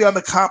the one thing on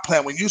the comp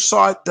plan when you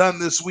saw it done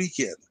this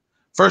weekend?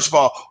 First of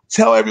all,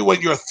 tell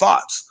everyone your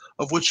thoughts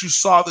of what you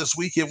saw this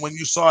weekend when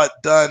you saw it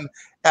done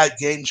at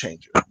Game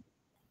Changer.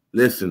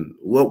 Listen,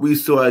 what we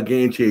saw at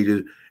Game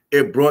Changer,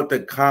 it brought the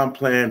comp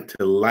plan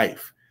to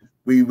life.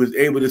 We was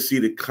able to see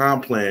the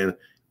comp plan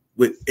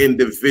with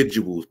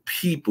individuals,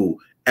 people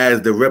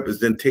as the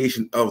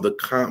representation of the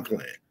comp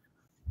plan.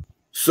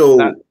 So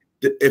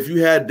if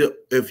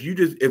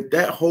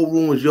that whole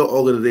room was your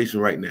organization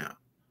right now,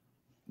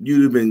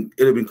 it'd have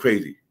been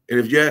crazy. And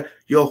if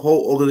your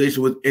whole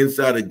organization was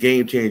inside a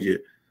Game Changer,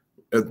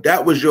 if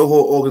that was your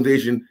whole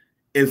organization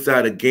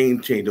inside a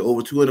Game Changer,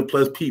 over 200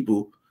 plus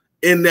people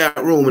in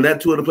that room, and that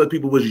 200 plus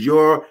people was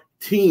your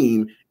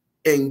team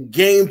and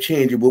Game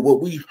Changer, with what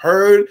we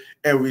heard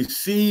and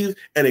received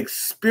and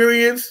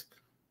experienced,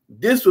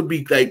 this would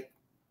be like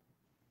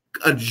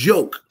a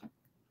joke.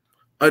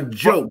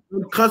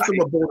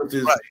 Customer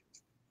bonuses. Right.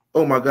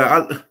 Oh my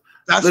God.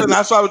 That's what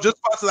I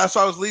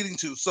was leading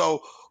to.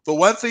 So the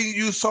one thing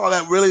you saw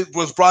that really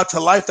was brought to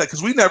life, that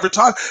because we never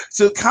talked.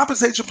 So the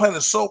compensation plan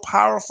is so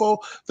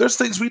powerful. There's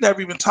things we never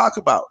even talk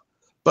about.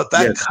 But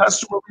that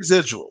customer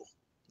residual.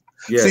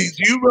 Yes. See,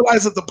 do you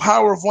realize that the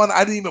power of one,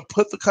 I didn't even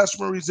put the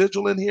customer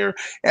residual in here.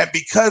 And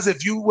because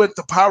if you went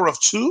the power of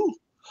 2,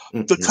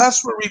 the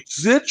customer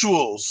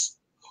residuals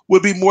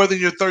would be more than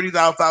your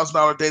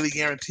 $30,000 daily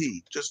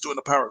guarantee, just doing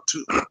the power of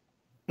 2.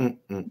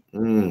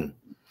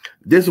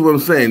 This is what I'm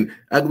saying.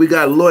 We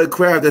got Lloyd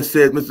Kraft that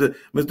said, Mr.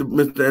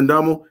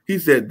 Endamo, he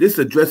said this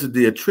addresses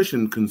the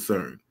attrition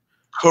concern.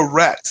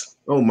 Correct.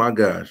 Oh my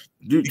gosh.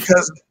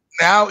 Because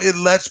now it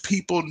lets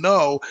people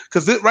know,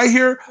 because right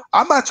here,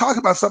 I'm not talking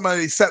about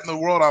somebody setting the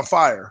world on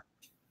fire.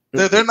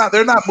 They're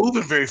not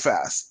moving very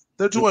fast.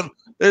 They're just one.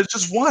 They're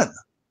just doing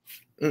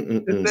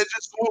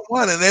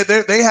one, and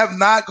they have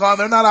not gone.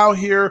 They're not out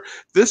here.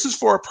 This is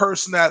for a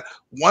person that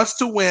wants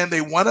to win.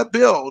 They want to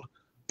build,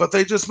 but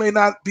they just may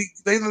not be.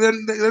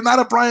 They're not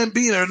a Brian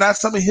B. They're not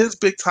some of his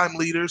big time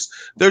leaders.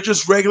 They're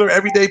just regular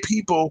everyday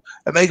people,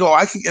 and they go,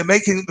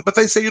 but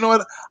they say, you know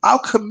what? I'll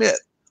commit.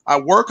 I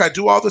work, I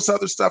do all this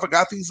other stuff. I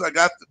got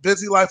the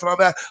busy life and all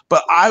that,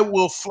 but I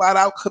will flat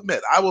out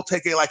commit. I will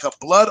take a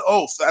blood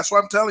oath. That's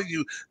what I'm telling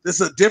you. This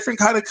is a different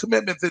kind of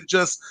commitment than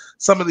just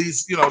some of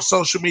these,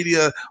 social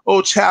media,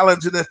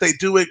 challenge. And if they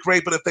do it,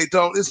 great. But if they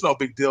don't, it's no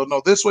big deal.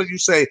 No, this one you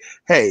say,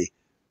 hey,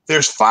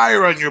 there's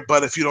fire on your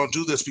butt if you don't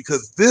do this,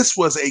 because this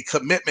was a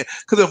commitment.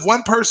 Because if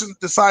one person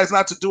decides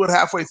not to do it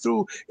halfway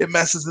through, it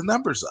messes the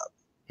numbers up.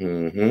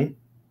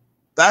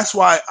 That's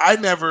why I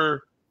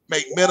never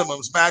make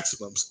minimums,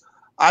 maximums.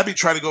 I'd be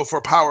trying to go for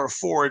a power of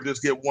 4 and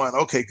just get 1.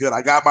 Okay, good.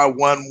 I got my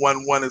 1,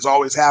 1, 1 is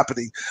always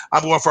happening.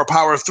 I'm going for a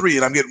power of 3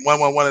 and I'm getting 1,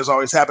 1, 1 is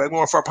always happening. I'm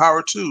going for a power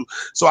of 2.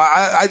 So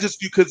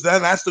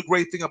then that's the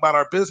great thing about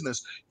our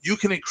business. You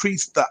can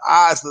increase the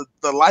odds,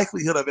 the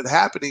likelihood of it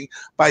happening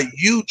by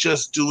you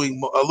just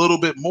doing a little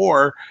bit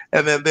more.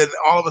 And then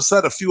all of a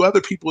sudden, a few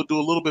other people will do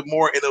a little bit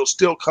more and it'll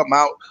still come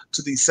out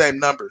to these same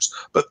numbers.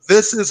 But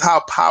this is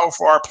how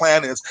powerful our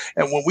plan is.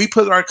 And when we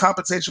put our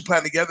compensation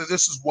plan together,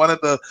 this is one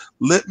of the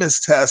litmus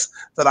tests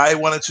that I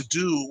wanted to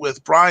do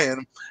with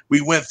Brian.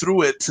 We went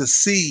through it to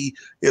see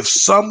if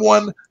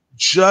someone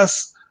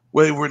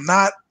we're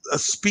not a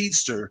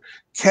speedster,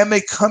 can they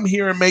come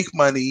here and make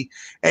money?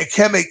 And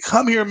can they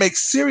come here and make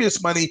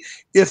serious money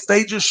if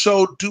they just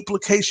show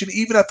duplication,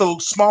 even at the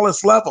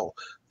smallest level?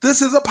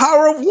 This is a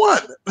power of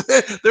 1.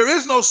 There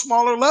is no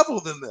smaller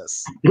level than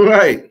this.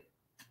 Right.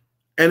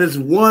 And it's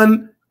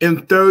 1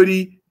 in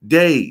 30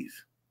 days.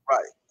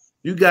 Right.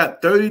 You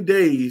got 30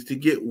 days to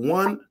get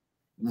one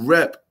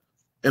rep.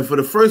 And for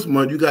the first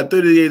month, you got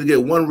 30 days to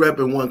get one rep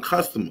and one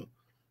customer.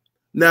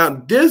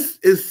 Now, this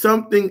is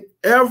something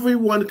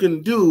everyone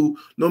can do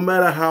no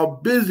matter how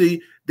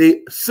busy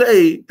they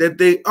say that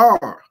they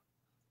are,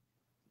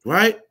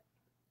 right?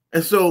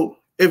 And so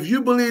if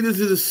you believe this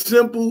is a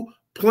simple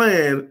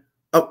plan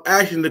of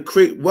action to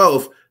create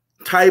wealth,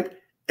 type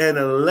an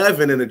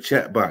 11 in the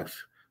chat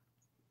box.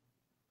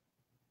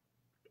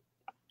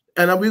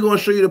 And we're going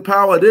to show you the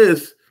power of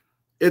this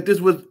if this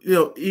was,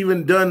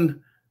 even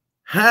done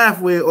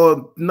halfway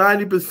or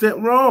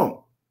 90%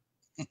 wrong.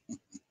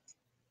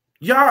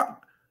 Y'all,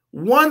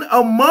 one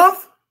a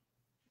month?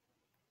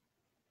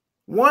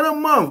 One a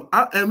month.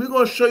 And we're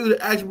going to show you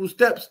the actual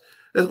steps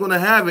that's going to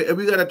have it. And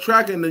we got to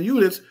track it in the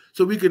units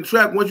so we can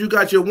track. Once you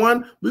got your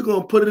one, we're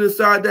going to put it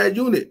inside that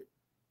unit.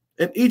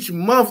 And each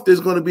month, there's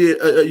going to be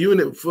a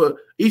unit for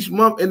each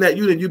month in that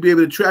unit. You'll be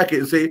able to track it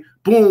and say,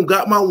 boom,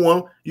 got my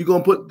one. You're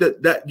going to put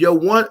that your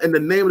one and the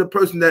name of the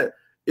person that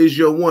is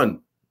your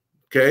one.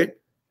 Okay?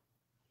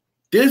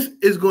 This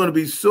is going to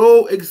be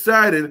so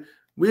exciting.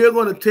 We are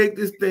going to take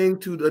this thing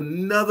to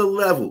another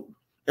level.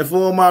 And for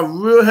all my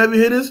real heavy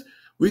hitters,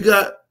 we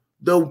got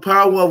the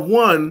power of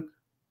one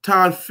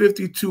times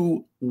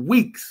 52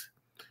 weeks.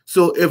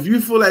 So if you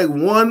feel like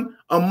one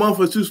a month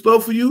is too slow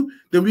for you,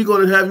 then we're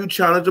going to have you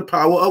challenge the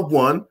power of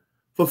one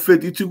for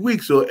 52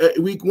 weeks. So at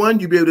week one,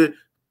 you'll be able to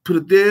put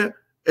it there.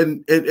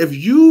 And if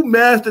you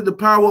master the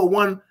power of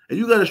one and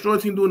you got a strong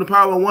team doing the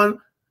power of one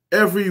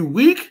every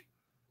week,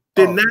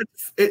 then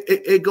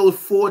it goes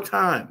 4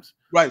 times.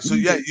 Right. So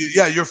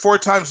you're 4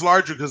 times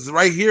larger because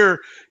right here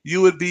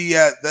you would be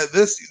at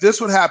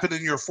this would happen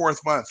in your 4th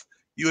month.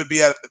 You would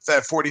be at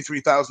that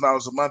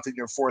 $43,000 a month in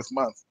your 4th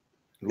month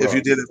if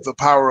you did it the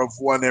power of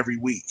one every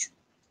week.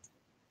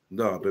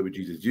 No, baby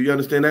Jesus. Do you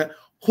understand that?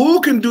 Who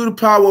can do the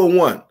power of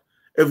one?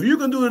 If you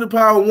can do the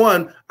power of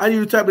one, I need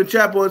you to type in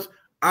chat box,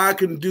 I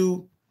can.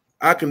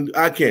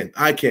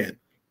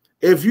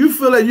 If you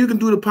feel like you can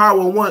do the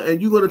power of one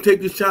and you're going to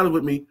take this challenge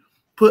with me,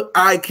 put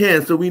I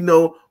can so we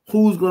know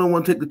who's going to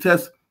want to take the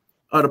test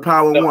of the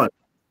power of one.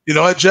 You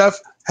know what, Jeff?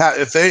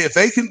 If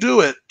they can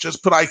do it,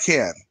 just put I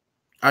can.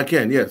 I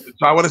can, yes.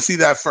 So I want to see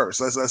that first.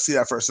 Let's see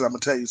that first, and I'm going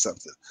to tell you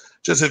something.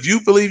 Just if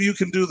you believe you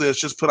can do this,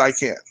 just put I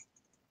can.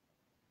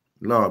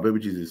 Lord, baby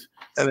Jesus.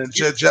 And then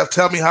Jeff,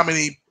 tell me how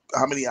many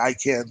I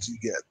cans you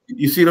get.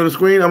 You see it on the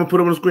screen? I'm gonna put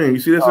it on the screen. You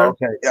see this, sir?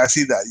 Okay. Yeah, I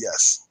see that.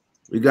 Yes.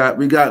 We got.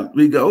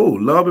 Oh,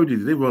 Lord, baby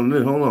Jesus. They running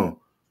in. Hold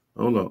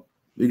on.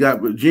 We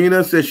got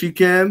Regina says she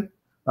can.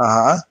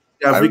 Got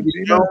Vicky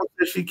Jones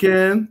says she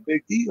can.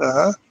 Vicky.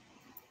 What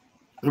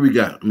we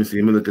got? Let me see.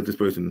 Let me look at this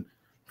person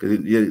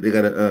because they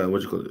got a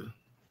what you call it?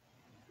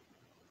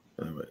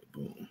 All right,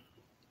 boom.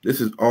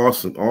 This is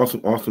awesome.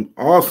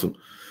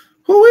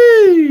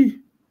 Hoo-wee!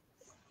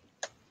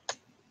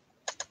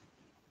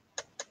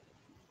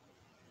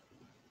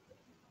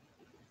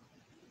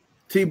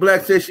 T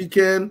Black says she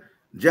can.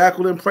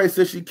 Jacqueline Price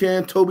says she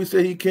can. Toby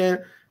said he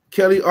can.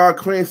 Kelly R.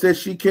 Crane says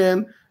she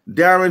can.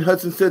 Darren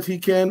Hudson says he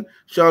can.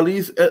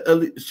 Charlize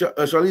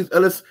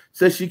Ellis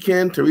says she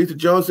can. Teresa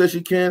Jones says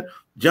she can.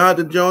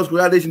 Jonathan Jones,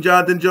 congratulations,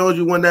 Jonathan Jones.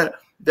 You won that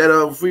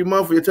free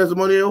month for your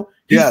testimonial.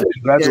 Yeah,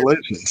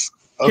 congratulations.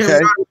 Okay.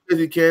 Kim says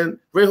he can.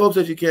 Ray Hope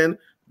says she can.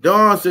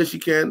 Dawn says she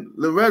can.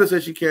 Loretta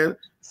says she can.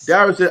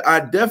 Darren said, I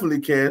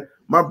definitely can.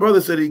 My brother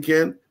said he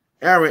can.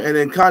 Aaron, and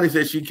then Connie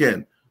said she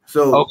can.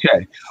 So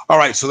okay. All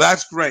right. So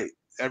that's great.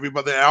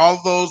 Everybody,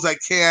 all those that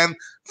can,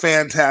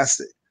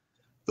 fantastic.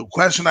 The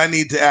question I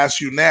need to ask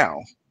you now,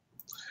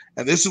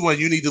 and this is what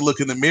you need to look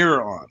in the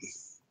mirror on,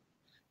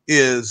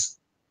 is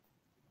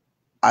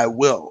I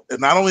will.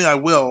 And not only I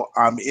will,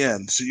 I'm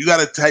in. So you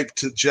got to type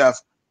to Jeff,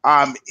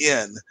 I'm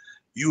in.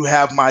 You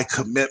have my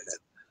commitment.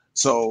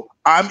 So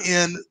I'm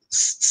in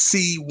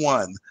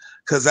C1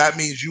 because that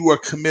means you are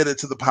committed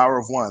to the power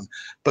of one.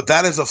 But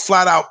that is a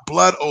flat out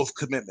blood oath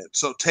commitment.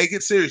 So take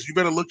it serious. You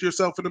better look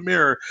yourself in the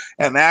mirror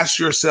and ask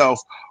yourself,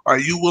 are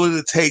you willing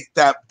to take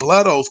that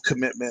blood oath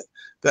commitment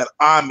that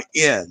I'm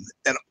in?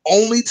 And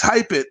only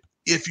type it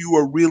if you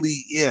are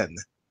really in,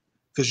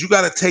 because you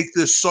got to take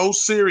this so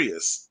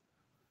serious.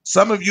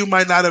 Some of you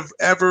might not have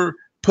ever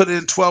put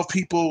in 12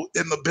 people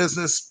in the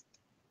business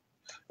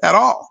at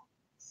all.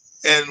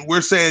 And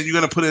we're saying you're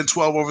going to put in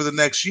 12 over the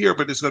next year,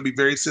 but it's going to be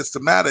very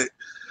systematic.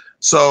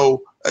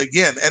 So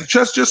again, and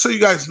just so you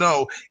guys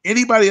know,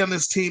 anybody on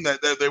this team that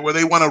where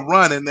they want to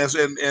run, and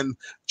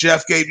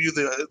Jeff gave you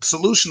the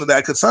solution to that,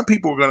 because some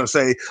people are going to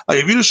say, like,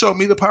 if you just show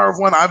me the power of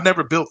one, I've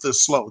never built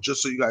this slow.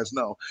 Just so you guys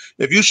know,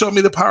 if you show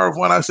me the power of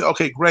one, I say,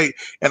 okay, great,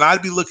 and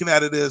I'd be looking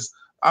at it as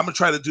I'm gonna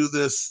try to do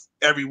this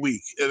every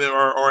week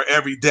or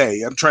every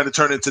day. I'm trying to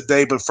turn it to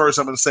day, but first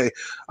I'm going to say,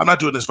 I'm not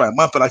doing this by a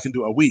month, but I can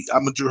do a week.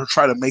 I'm going to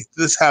try to make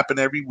this happen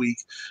every week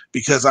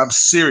because I'm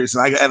serious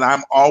and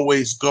I'm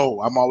always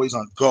go. I'm always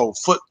on go.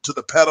 Foot to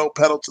the pedal,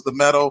 pedal to the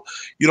metal.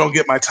 You don't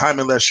get my time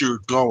unless you're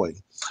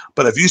going.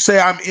 But if you say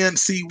I'm in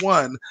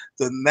C1,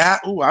 then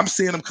that, I'm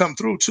seeing them come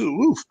through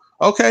too.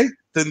 Okay.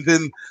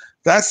 Then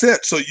That's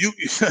it. So you,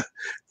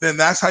 then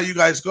that's how you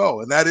guys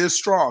go. And that is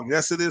strong.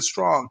 Yes, it is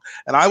strong.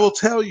 And I will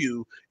tell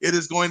you, it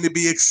is going to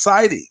be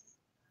exciting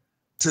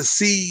to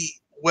see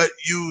what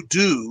you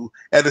do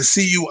and to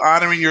see you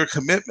honoring your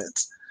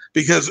commitments.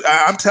 Because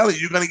I'm telling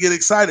you, you're going to get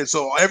excited.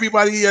 So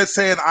everybody is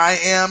saying, I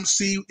am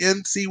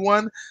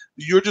C1,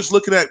 you're just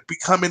looking at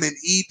becoming an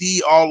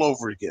ED all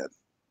over again.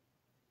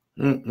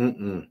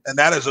 And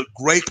that is a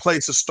great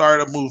place to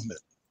start a movement.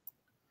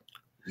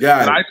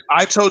 Yeah, and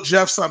I told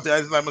Jeff something.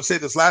 I'm going to say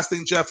this last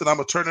thing, Jeff, and I'm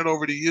going to turn it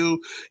over to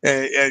you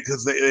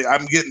because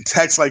I'm getting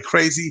texts like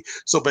crazy.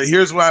 So, but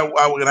here's why I'm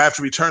going to have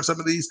to return some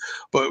of these.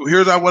 But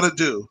here's what I want to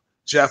do,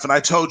 Jeff, and I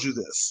told you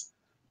this.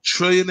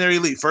 Trillionaire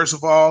Elite. First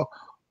of all,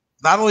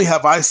 not only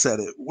have I said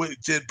it,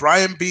 did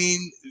Brian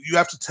Bean, you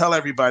have to tell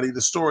everybody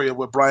the story of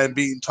what Brian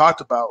Bean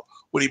talked about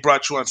when he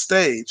brought you on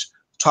stage,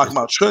 talking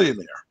about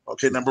Trillionaire.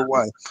 Okay, number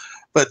one.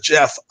 But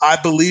Jeff, I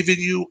believe in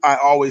you. I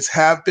always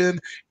have been.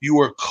 You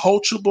are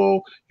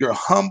coachable. You're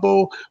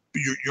humble.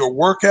 Your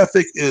work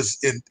ethic is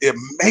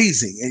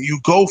amazing, and you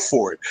go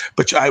for it.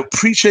 But I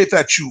appreciate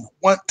that you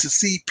want to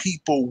see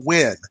people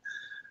win.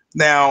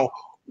 Now,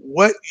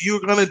 what you're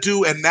going to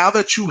do, and now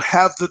that you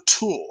have the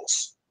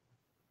tools,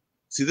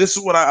 see, this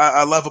is what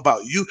I love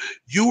about you.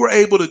 You were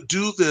able to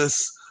do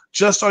this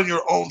just on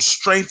your own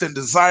strength and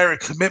desire and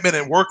commitment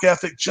and work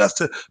ethic, just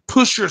to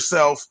push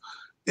yourself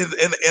in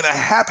a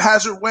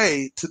haphazard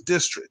way to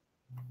district.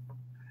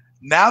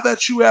 Now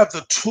that you have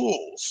the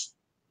tools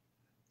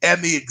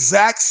and the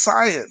exact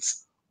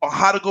science on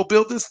how to go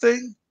build this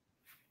thing,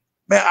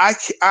 man,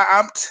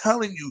 I'm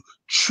telling you,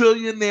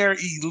 Trillionaire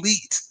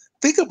Elite.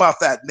 Think about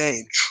that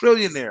name,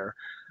 Trillionaire.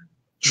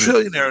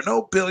 Trillionaire,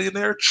 no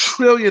billionaire,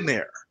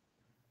 Trillionaire.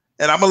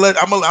 And I'm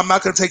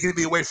not gonna take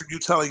anything away from you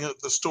telling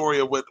the story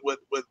of what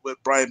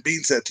Brian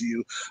Bean said to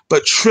you,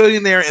 but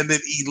Trillionaire and then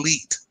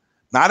Elite,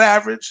 not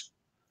average.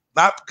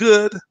 Not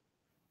good,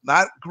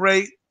 not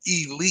great,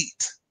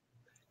 elite.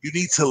 You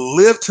need to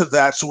live to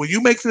that. So when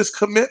you make this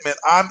commitment,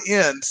 I'm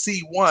in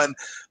C1,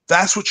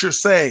 that's what you're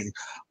saying.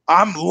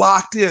 I'm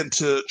locked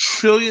into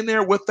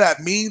Trillionaire. What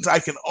that means, I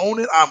can own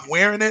it, I'm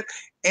wearing it,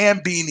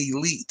 and being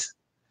elite.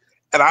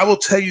 And I will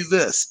tell you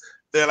this,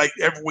 that like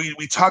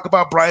we talk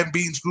about Brian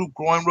Bean's group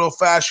growing real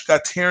fast. You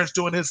got Terrence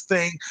doing his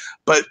thing,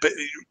 but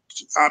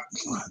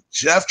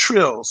Jeff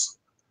Trills,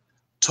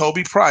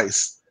 Toby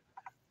Price,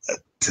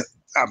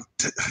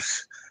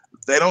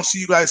 they don't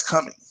see you guys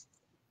coming.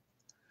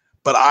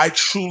 But I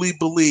truly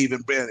believe,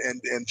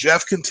 and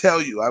Jeff can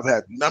tell you, I've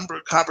had a number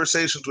of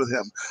conversations with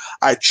him.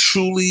 I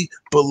truly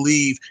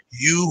believe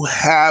you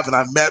have, and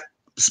I've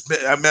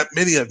met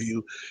many of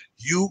you,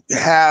 you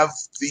have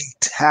the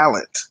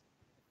talent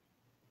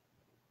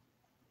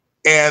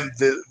and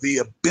the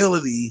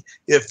ability,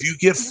 if you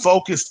get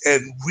focused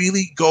and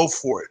really go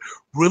for it,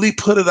 really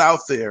put it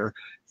out there,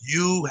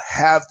 you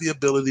have the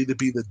ability to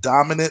be the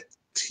dominant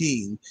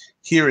team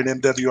here in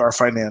MWR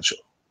Financial.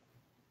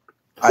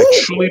 I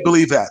truly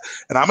believe that.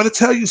 And I'm going to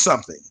tell you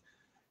something.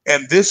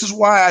 And this is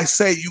why I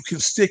say you can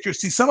stick your,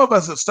 see, some of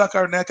us have stuck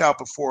our neck out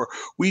before.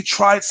 We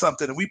tried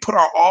something and we put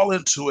our all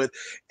into it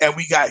and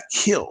we got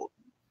killed.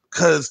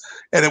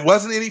 And it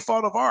wasn't any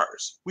fault of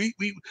ours.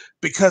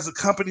 Because the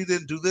company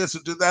didn't do this or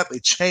do that, they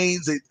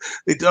changed,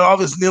 they did all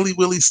this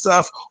nilly-willy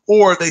stuff,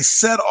 or they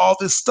said all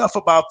this stuff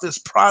about this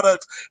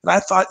product. And I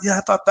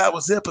thought that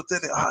was it, but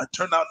then it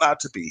turned out not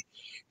to be.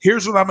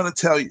 Here's what I'm going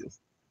to tell you.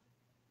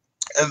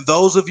 And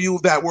those of you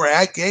that were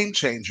at Game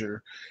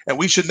Changer, and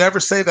we should never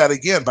say that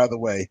again, by the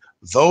way,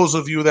 those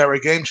of you that were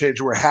at Game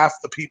Changer where half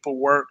the people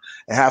weren't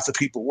and half the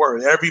people were.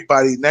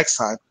 Everybody next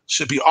time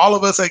should be all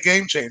of us at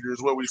Game Changer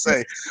is what we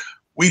say.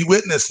 We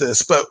witnessed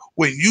this. But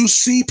when you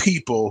see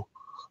people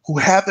who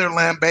have their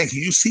land banking,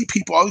 you see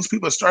people, all these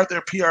people that start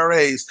their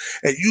PRAs,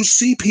 and you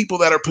see people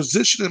that are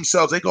positioning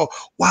themselves, they go,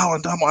 wow,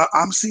 and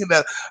I'm seeing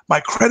that my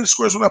credit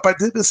scores went up. I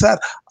did this,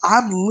 that.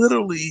 I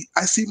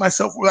see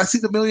myself, I see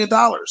the $1 million.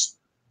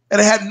 And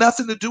it had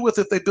nothing to do with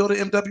if they built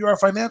an MWR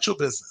financial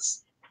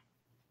business.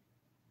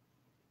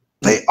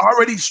 They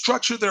already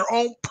structured their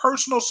own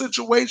personal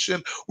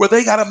situation where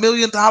they got $1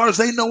 million.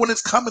 They know when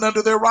it's coming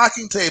under their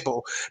rocking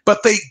table.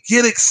 But they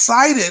get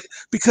excited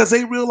because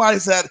they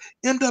realize that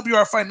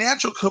MWR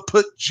Financial could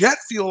put jet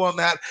fuel on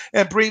that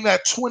and bring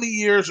that 20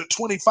 years or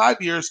 25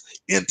 years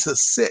into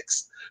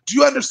 6. Do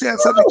you understand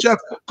something, Jeff?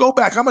 Go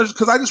back.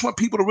 Because I just want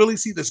people to really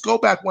see this. Go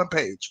back one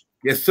page.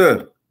 Yes,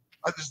 sir.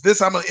 I'm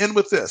going to end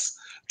with this.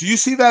 Do you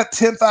see that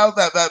 10,000,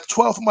 that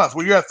 12th month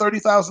where you're at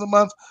 30,000 a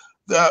month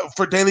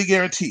for daily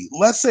guarantee?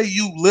 Let's say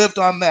you lived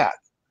on that,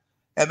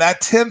 and that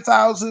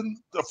 10,000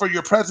 for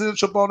your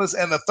presidential bonus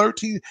and the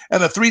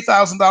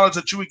 $3,000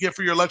 that you would get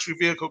for your luxury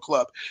vehicle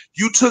club.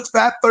 You took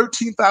that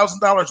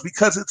 $13,000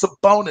 because it's a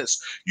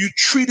bonus. You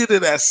treated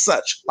it as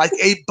such, like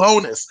a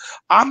bonus.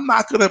 I'm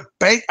not gonna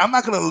bank. I'm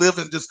not gonna live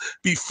and just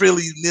be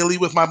frilly-nilly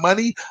with my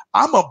money.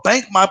 I'm gonna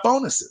bank my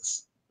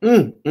bonuses.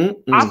 I'm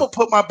going to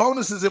put my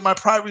bonuses in my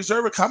private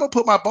reserve account. I'm going to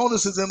put my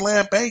bonuses in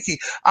land banking.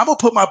 I'm going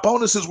to put my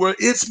bonuses where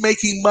it's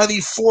making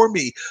money for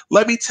me.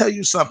 Let me tell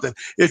you something.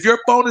 If your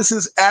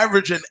bonuses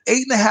average an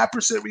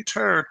 8.5%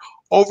 return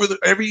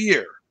every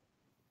year.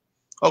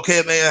 Okay,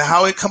 and then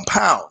how it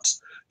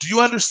compounds. Do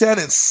you understand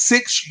in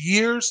 6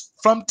 years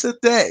from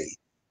today?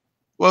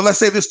 Well, let's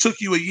say this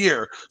took you a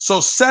year. So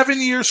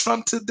 7 years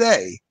from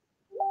today,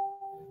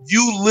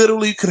 you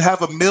literally could have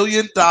 $1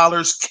 million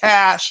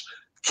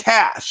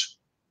cash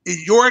in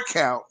your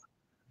account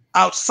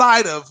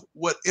outside of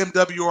what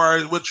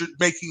what you're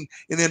making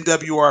in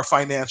MWR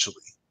financially.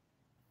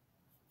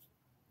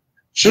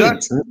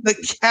 Just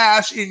the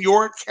cash in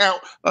your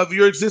account of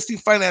your existing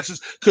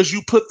finances, because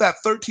you put that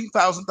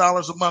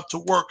 $13,000 a month to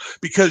work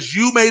because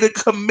you made a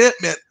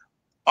commitment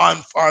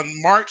on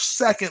March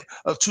 2nd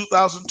of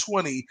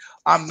 2020.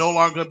 I'm no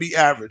longer going to be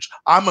average.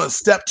 I'm going to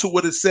step to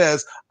what it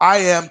says. I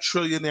am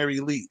trillionaire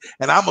elite.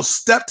 And I'm going to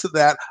step to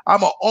that. I'm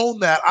going to own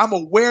that. I'm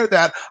going to wear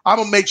that. I'm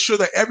going to make sure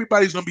that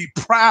everybody's going to be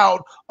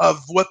proud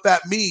of what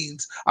that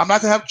means. I'm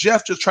not going to have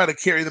Jeff just try to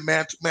carry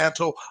the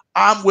mantle.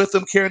 I'm with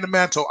him carrying the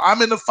mantle.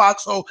 I'm in the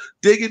foxhole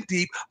digging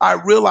deep.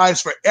 I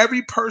realize for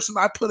every person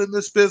I put in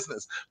this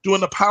business,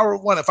 doing the power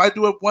of one, if I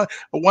do it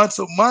once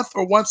a month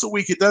or once a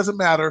week, it doesn't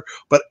matter.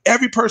 But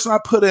every person I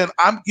put in,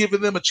 I'm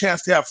giving them a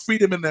chance to have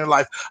freedom in their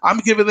life. I'm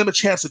giving them a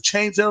chance to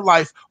change their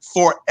life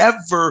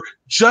forever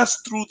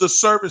just through the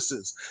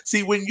services.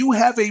 See, when you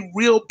have a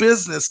real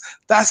business,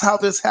 that's how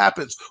this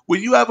happens.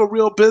 When you have a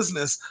real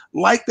business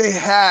like they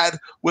had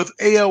with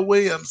A.L.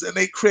 Williams, and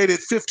they created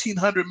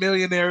 1,500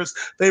 millionaires,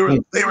 they were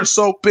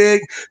so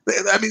big.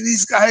 I mean,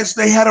 these guys,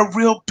 they had a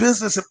real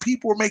business and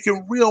people were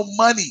making real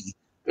money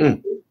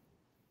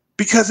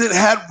because it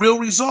had real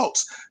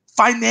results.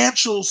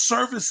 Financial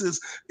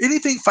services,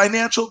 anything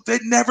financial,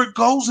 that never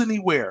goes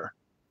anywhere.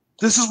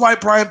 This is why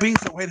Brian Bean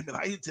said, wait a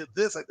minute, I did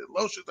this, I did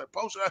lotions, I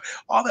posted,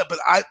 all that, but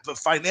the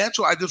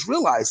financial, I just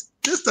realized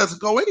this doesn't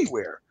go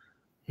anywhere.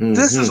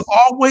 This is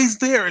always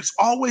there. It's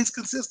always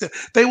consistent.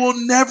 They will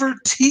never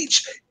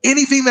teach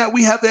anything that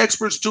we have the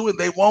experts doing.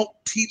 They won't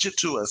teach it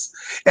to us.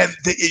 And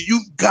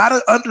you've got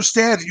to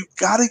understand, you've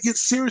got to get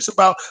serious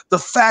about the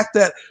fact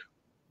that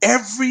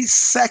every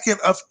second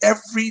of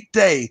every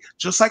day,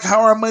 just like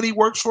how our money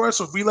works for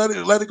us, if we let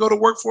it go to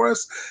work for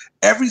us,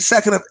 every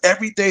second of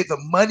every day, the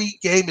money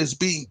game is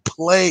being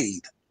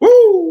played.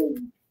 Woo!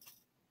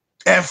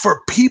 And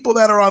for people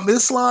that are on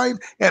this line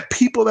and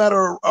people that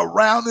are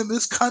around in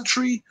this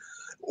country,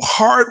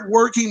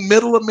 hardworking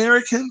middle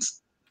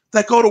Americans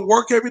that go to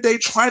work every day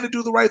trying to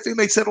do the right thing.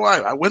 They said,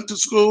 well, I went to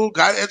school,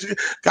 got educated,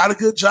 got a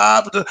good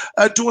job,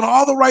 doing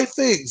all the right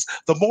things.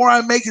 The more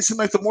I make, it seems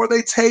like the more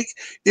they take.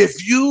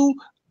 If you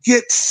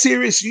get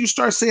serious, you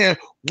start saying,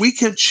 we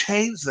can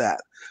change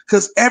that,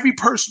 because every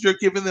person, you're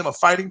giving them a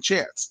fighting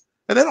chance.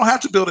 And they don't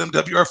have to build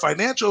MWR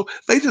Financial.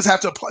 They just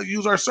have to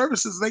use our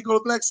services and they go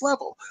to the next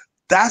level.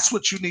 That's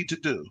what you need to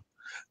do.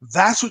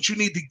 That's what you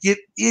need to get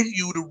in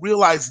you to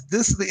realize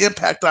this is the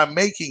impact I'm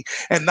making.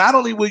 And not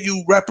only will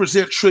you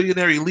represent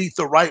Trillionaire Elite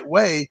the right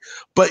way,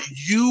 but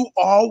you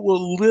all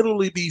will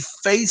literally be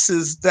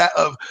faces that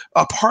of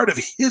a part of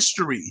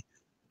history.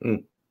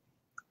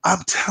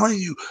 I'm telling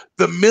you,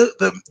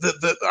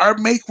 our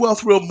Make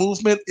Wealth Real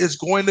movement is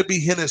going to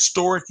be an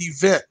historic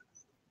event.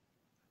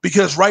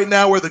 Because right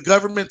now, where the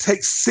government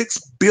takes $6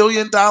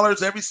 billion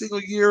every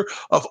single year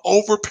of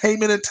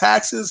overpayment in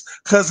taxes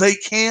because they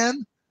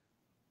can,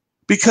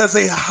 because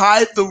they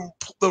hide the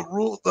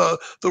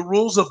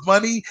rules of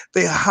money,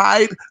 they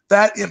hide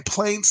that in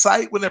plain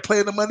sight. When they're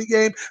playing the money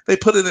game, they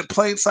put it in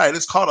plain sight.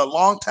 It's called a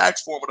long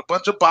tax form with a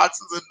bunch of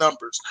boxes and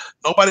numbers.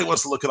 Nobody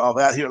wants to look at all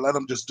that. Here, let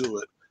them just do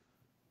it.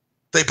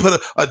 They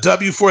put a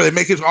W-4, they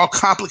make it all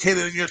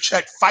complicated in your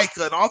check,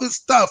 FICA and all this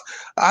stuff.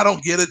 I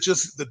don't get it.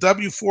 Just the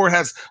W-4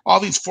 has all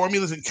these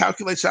formulas and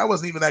calculations. I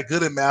wasn't even that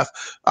good in math.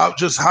 I'll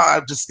just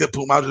get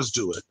boom, I'll just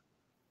do it.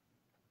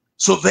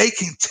 So they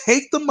can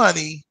take the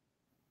money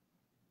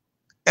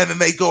and then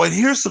they go, and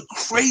here's the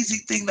crazy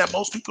thing that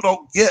most people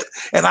don't get,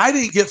 and I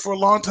didn't get for a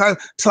long time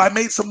till I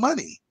made some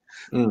money.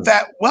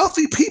 That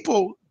wealthy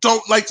people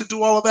don't like to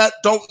do all of that,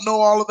 don't know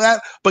all of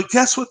that. But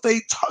guess what they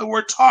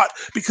were taught?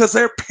 Because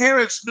their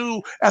parents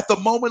knew at the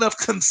moment of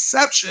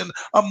conception,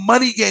 a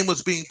money game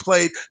was being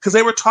played because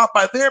they were taught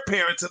by their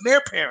parents and their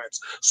parents.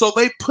 So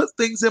they put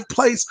things in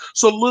place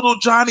so little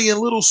Johnny and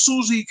little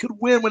Susie could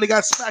win when they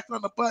got smacked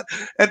on the butt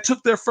and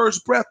took their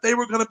first breath. They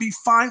were going to be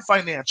fine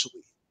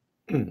financially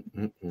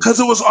because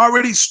it was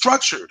already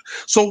structured.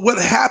 So what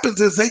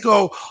happens is they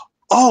go,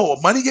 oh,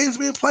 a money game's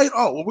being played?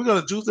 Oh, well, we're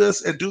going to do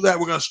this and do that.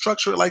 We're going to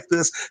structure it like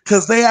this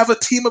because they have a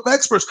team of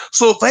experts.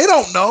 So they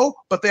don't know,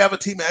 but they have a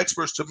team of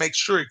experts to make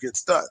sure it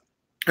gets done.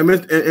 I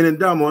mean, and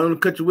Damo, I don't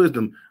cut your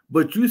wisdom,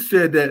 but you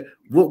said that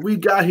what we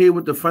got here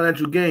with the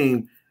financial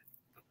game,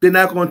 they're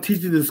not going to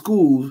teach it in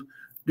schools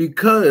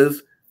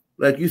because,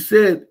 like you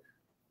said,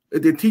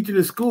 if they're teaching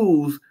in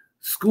schools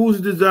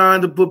are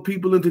designed to put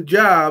people into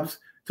jobs.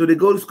 So they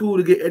go to school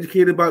to get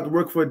educated about the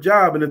work for a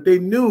job. And if they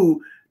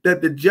knew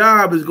that the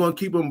job is going to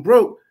keep them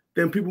broke,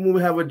 then people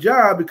won't have a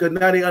job because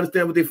now they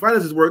understand what their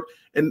finances work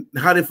and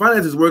how their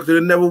finances work, so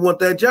they never want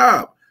that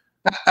job.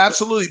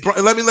 Absolutely.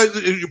 Let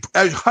you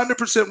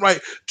 100%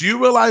 right. Do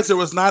you realize there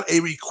was not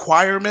a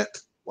requirement?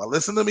 Well,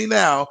 listen to me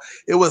now.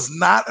 It was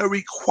not a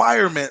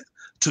requirement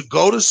to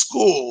go to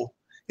school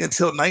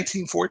until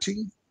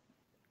 1914.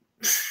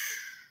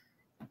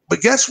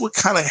 But guess what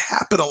kind of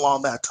happened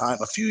along that time?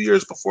 A few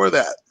years before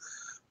that,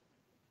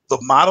 the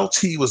Model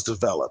T was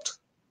developed.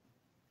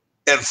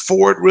 And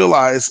Ford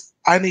realized,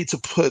 I need to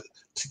put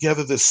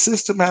together this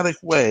systematic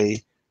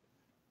way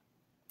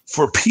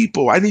for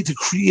people. I need to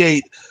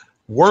create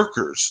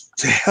workers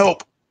to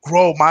help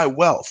grow my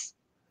wealth,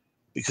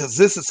 because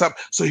this is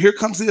something. So here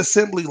comes the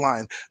assembly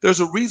line. There's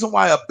a reason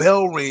why a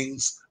bell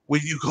rings when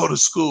you go to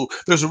school.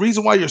 There's a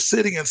reason why you're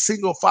sitting in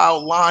single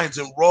file lines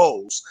and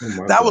rows.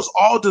 That was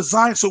all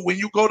designed. So when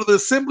you go to the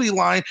assembly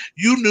line,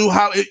 you knew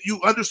how you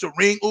understood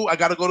ring. Oh, I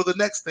got to go to the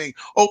next thing.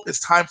 Oh,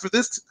 it's time for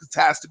this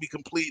task to be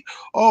complete.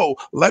 Oh,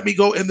 let me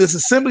go in this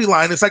assembly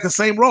line. It's like the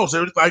same rows.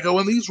 I go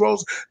in these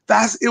rows.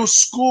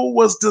 School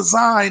was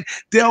designed.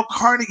 Dale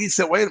Carnegie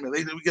said, wait a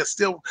minute, we get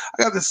steel.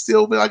 I got this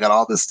steel mill. I got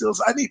all this steel.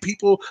 I need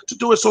people to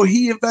do it. So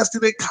he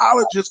invested in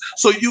colleges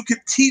so you could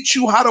teach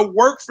you how to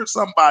work for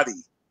somebody.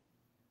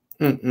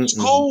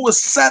 School was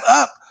set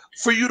up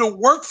for you to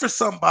work for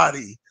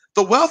somebody.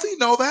 The wealthy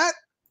know that.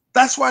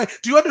 That's why.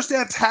 Do you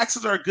understand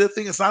taxes are a good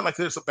thing? It's not like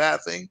there's a bad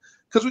thing,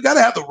 because we got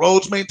to have the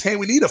roads maintained.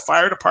 We need a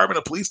fire department,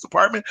 a police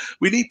department.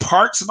 We need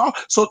parks and all.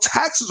 So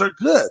taxes are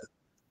good.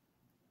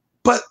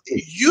 But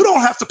you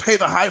don't have to pay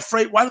the high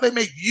freight. Why do they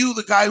make you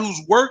the guy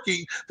who's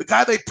working, the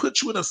guy they put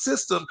you in a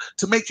system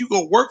to make you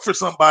go work for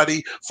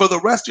somebody for the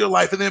rest of your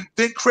life, and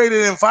then create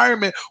an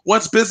environment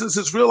once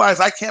businesses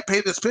realize I can't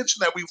pay this pension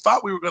that we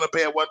thought we were going to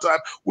pay at one time.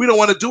 We don't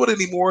want to do it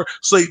anymore.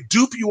 So they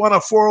dupe you on a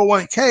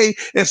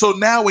 401k. And so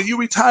now when you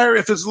retire,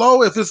 if it's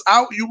low, if it's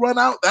out, you run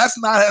out. Has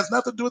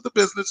nothing to do with the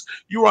business.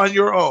 You're on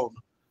your own.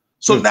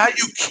 So now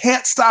you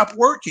can't stop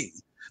working.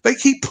 They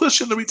keep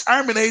pushing the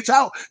retirement age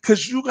out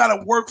because you got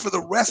to work for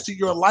the rest of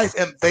your life,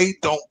 and they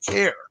don't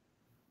care.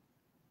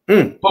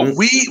 But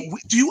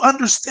do you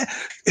understand?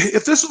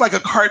 If this was like a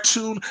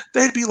cartoon,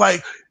 they'd be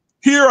like,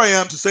 here I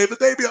am to save the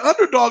day. Be an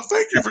underdog.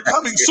 Thank you for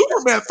coming.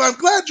 Superman, I'm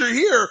glad you're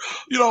here.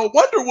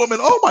 Wonder Woman.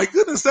 Oh my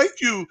goodness, thank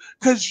you.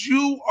 Because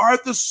you are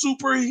the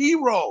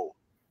superhero.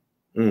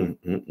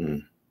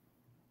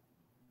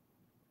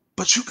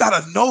 But you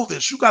got to know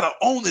this. You got to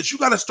own this. You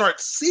got to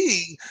start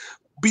seeing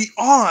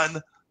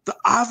beyond the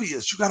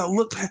obvious. You got to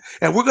look,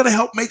 and we're going to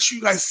help make sure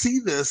you guys see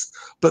this,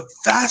 but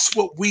that's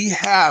what we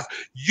have.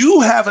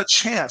 You have a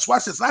chance.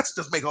 Watch this. Not to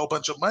just make a whole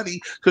bunch of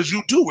money, because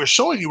you do. We're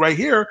showing you right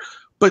here,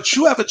 but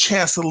you have a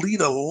chance to lead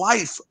a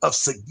life of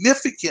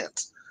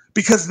significance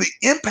because of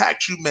the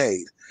impact you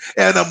made.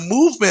 And a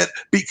movement,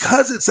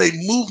 because it's a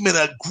movement,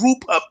 a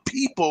group of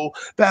people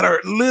that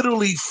are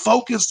literally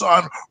focused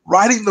on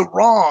righting the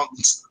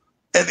wrongs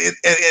and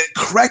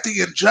correcting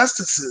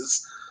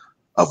injustices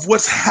of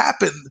what's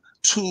happened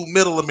to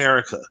middle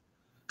America.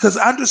 Because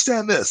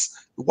understand this,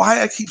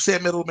 why I keep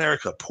saying middle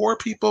America. Poor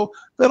people,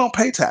 they don't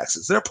pay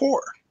taxes. They're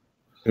poor.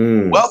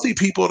 Wealthy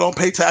people don't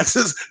pay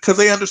taxes because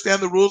they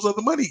understand the rules of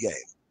the money game.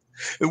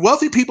 And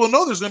wealthy people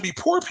know there's going to be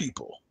poor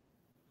people.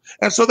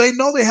 And so they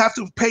know they have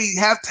to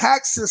have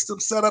tax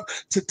systems set up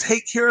to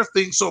take care of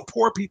things so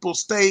poor people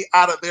stay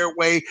out of their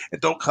way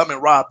and don't come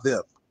and rob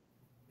them.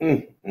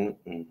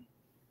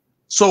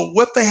 So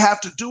what they have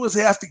to do is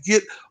they have to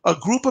get a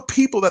group of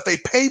people that they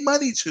pay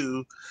money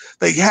to.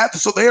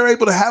 So they are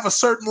able to have a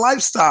certain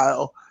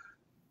lifestyle,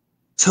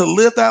 to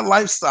live that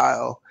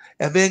lifestyle,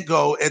 and then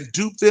go and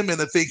dupe them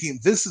into thinking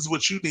this is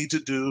what you need to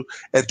do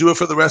and do it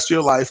for the rest of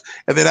your life.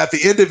 And then at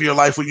the end of your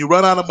life, when you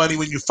run out of money,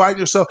 when you find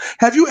yourself,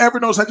 have you ever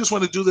noticed, I just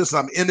want to do this and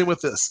I'm ending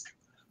with this.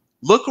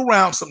 Look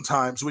around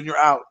sometimes when you're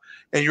out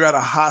and you're at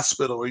a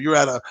hospital or you're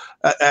at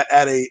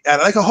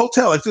like a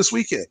hotel like this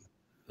weekend.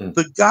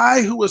 The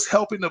guy who was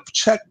helping to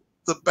check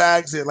the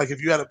bags in, like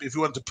if you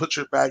wanted to put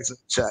your bags in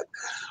check,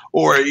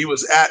 or he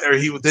was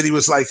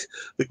like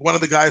one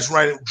of the guys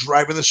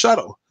driving the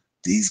shuttle.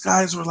 These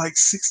guys were like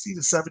 60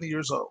 to 70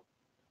 years old.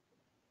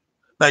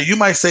 Now you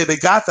might say they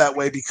got that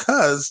way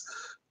because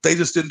they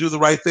just didn't do the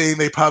right thing.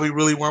 They probably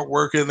really weren't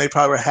working. They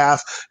probably were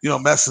half,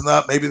 messing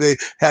up. Maybe they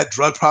had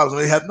drug problems.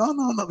 They had no.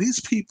 These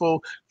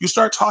people, you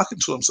start talking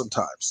to them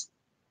sometimes.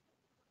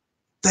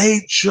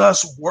 They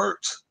just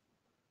worked.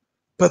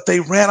 But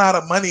they ran out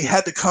of money,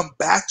 had to come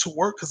back to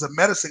work because the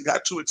medicine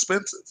got too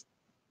expensive.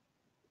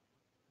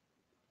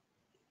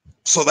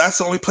 So that's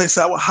the only place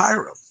I would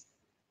hire them.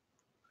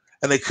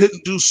 And they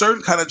couldn't do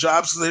certain kind of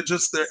jobs, so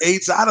their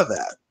aid's out of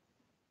that.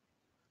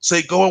 So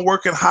they go and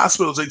work in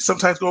hospitals. They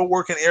sometimes go and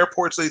work in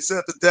airports. They sit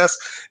at the desk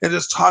and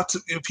just talk to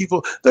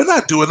people. They're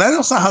not doing that.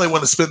 That's not how they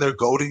want to spend their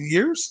golden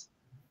years.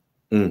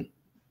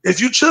 If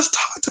you just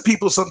talk to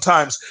people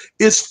sometimes,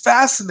 it's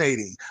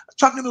fascinating. I'm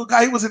talking to a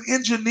guy who was an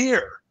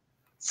engineer.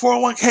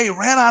 401k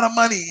ran out of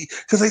money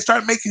because they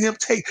started making him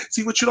take.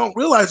 See, what you don't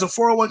realize, the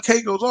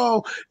 401k goes,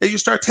 and you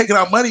start taking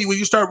out money when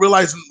you start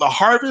realizing the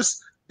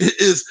harvest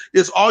is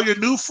all your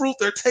new fruit.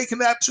 They're taking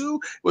that too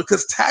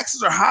because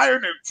taxes are higher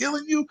and they're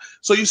killing you.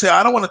 So you say,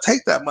 I don't want to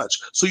take that much.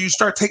 So you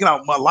start taking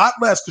out a lot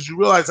less because you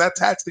realize that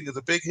tax thing is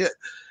a big hit.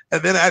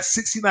 And then at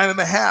 69 and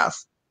a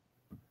half,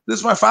 This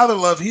is my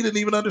father-in-law. He didn't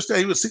even understand.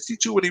 He was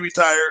 62 when he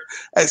retired.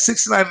 At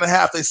 69 and a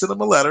half, they sent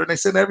him a letter, and they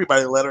sent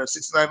everybody a letter at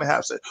 69 and a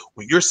half. Said,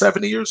 when you're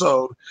 70 years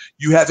old,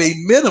 you have a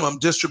minimum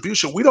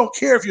distribution. We don't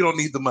care if you don't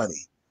need the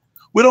money.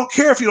 We don't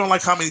care if you don't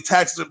like how many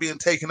taxes are being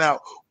taken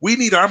out. We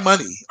need our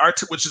money,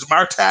 which is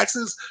our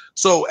taxes.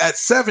 So at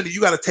 70,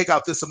 you got to take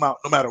out this amount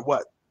no matter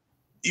what,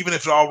 even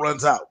if it all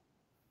runs out.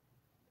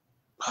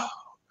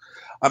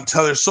 I'm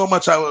telling you, so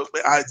much.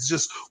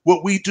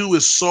 What we do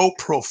is so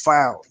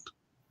profound.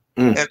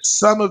 And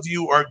some of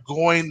you are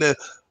going to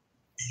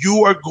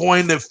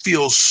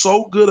feel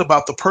so good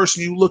about the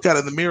person you look at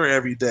in the mirror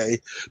every day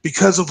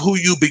because of who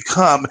you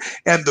become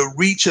and the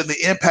reach and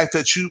the impact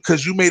that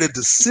because you made a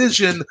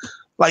decision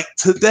like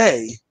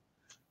today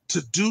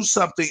to do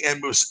something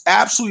and was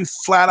absolutely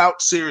flat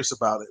out serious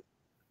about it.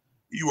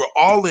 You were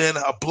all in,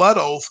 a blood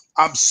oath,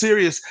 I'm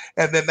serious.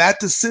 And then that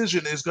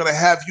decision is going to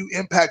have you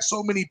impact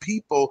so many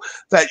people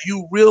that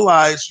you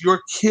realize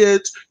your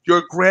kids,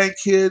 your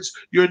grandkids,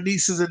 your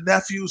nieces and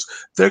nephews,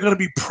 they're going to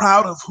be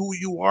proud of who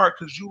you are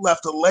because you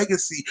left a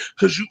legacy,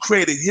 because you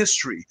created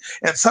history.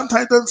 And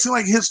sometimes it doesn't seem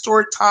like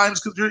historic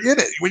times because you're in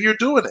it, when you're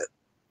doing it.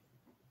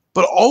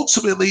 But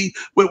ultimately,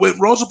 when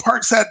Rosa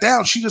Parks sat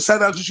down, she just sat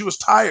down because she was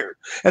tired.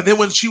 And then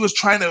when she was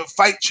trying to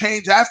fight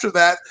change after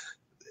that,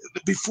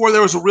 before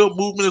there was a real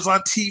movement, it was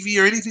on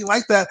TV or anything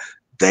like that,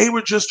 they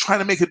were just trying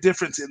to make a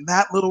difference in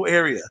that little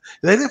area.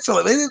 They didn't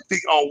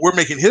think, oh, we're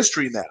making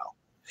history now.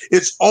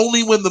 It's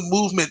only when the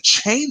movement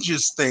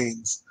changes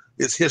things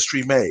is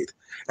history made.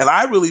 And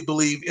I really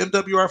believe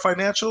MWR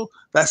Financial,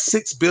 that's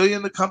 $6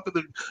 billion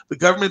the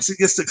government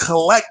gets to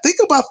collect. Think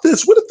about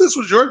this. What if this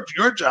was your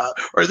job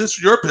or this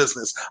was your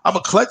business? I'm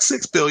gonna collect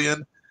 $6 billion,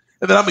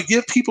 and then I'm gonna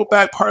give people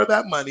back part of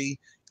that money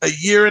a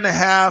year to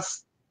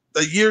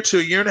a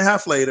year and a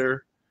half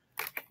later.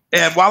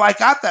 And while I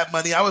got that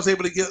money, I was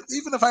able to get,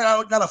 even if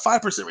I got a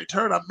 5%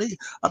 return, I'm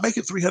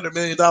making $300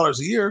 million a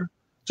year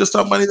just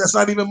on money that's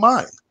not even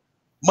mine.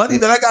 Money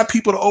that I got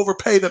people to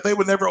overpay that they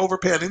would never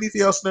overpay on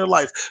anything else in their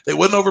life. They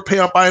wouldn't overpay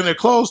on buying their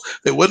clothes.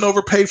 They wouldn't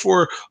overpay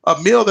for a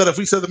meal that if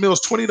we said the meal is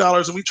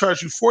 $20 and we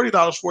charge you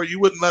 $40 for it, you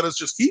wouldn't let us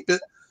just keep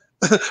it.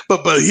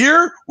 but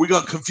here, we're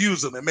going to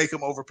confuse them and make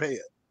them overpay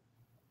it.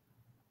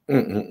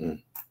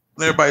 And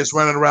everybody's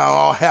running around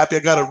all happy. I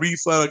got a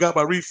refund. I got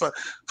my refund.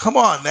 Come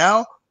on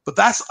now. But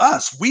that's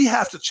us. We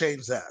have to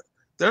change that.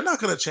 They're not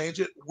going to change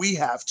it. We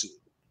have to.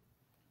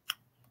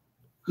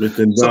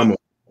 Listen, Drama.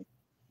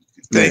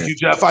 Thank you,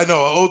 Jeff. I know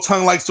old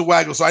tongue likes to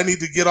waggle, so I need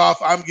to get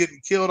off. I'm getting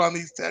killed on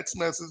these text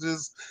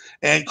messages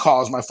and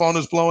calls. My phone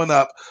is blowing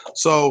up.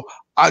 So,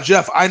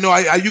 Jeff, I know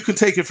you can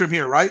take it from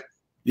here, right?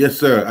 Yes,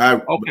 sir.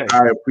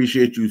 I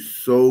appreciate you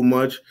so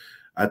much.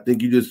 I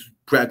think you just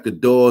cracked the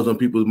doors on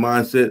people's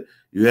mindset.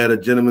 You had a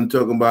gentleman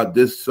talking about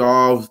this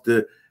solves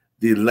the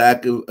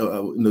lack of,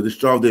 this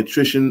solves the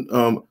attrition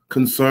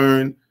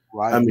concern.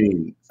 Right. I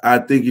mean, I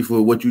thank you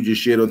for what you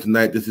just shared on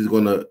tonight. This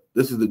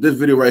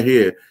video right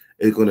here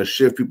is going to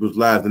shift people's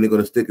lives, and they're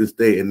going to stick and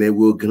stay, and they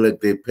will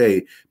collect their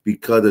pay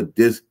because of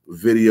this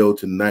video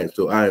tonight.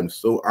 So I am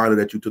so honored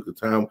that you took the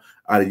time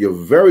out of your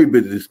very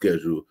busy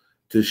schedule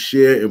to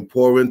share and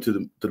pour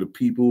into the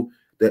people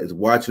that is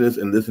watching this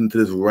and listening to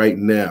this right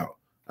now.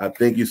 I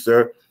thank you,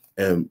 sir,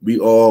 and we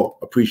all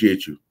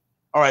appreciate you.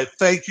 All right.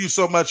 Thank you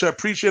so much. I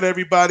appreciate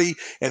everybody.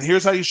 And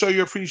here's how you show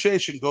your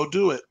appreciation. Go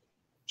do it.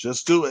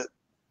 Just do it.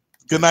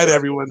 Good night,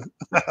 everyone.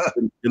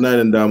 Good night,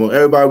 Ndamo.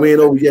 Everybody, we ain't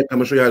over yet. I'm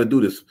going to show you how to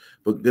do this.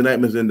 But good night,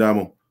 Mr.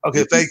 Ndamo.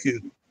 Okay, thank you.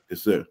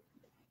 Yes, sir.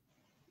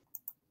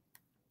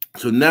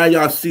 So now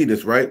y'all see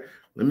this, right?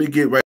 Let me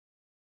get right.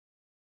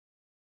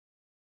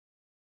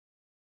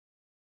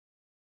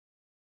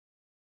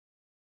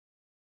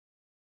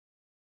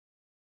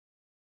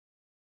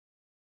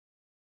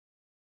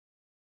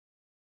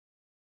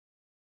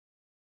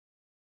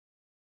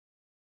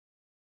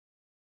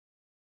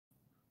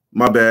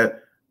 My bad.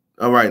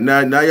 All right, now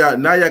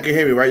y'all can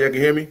hear me, right? Y'all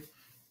can hear me?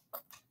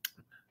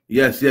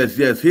 Yes. Here's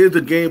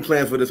the game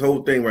plan for this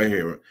whole thing right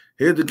here.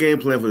 Here's the game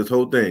plan for this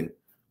whole thing.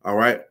 All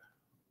right.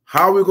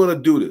 How are we going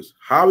to do this?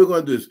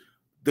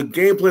 The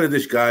game plan is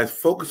this, guys.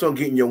 Focus on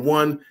getting your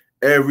one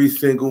every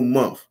single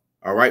month.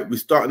 All right. We're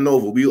starting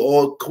over. We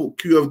all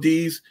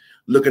QFDs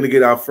looking to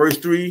get our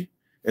first 3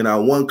 and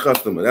our 1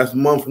 customer. That's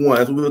month 1.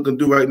 That's what we're looking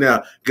to do right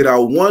now. Get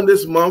our 1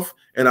 this month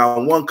and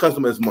our 1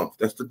 customer this month.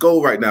 That's the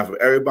goal right now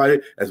for everybody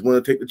that's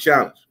willing to take the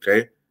challenge.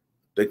 Okay.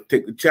 They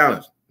take the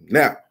challenge.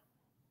 Now,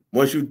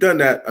 once you've done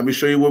that, let me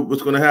show you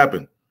what's going to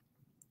happen.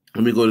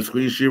 Let me go to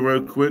screen share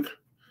real quick.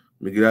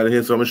 Let me get out of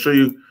here. So I'm going to show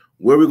you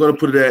where we're going to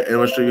put it at, and I'm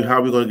going to show you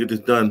how we're going to get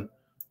this done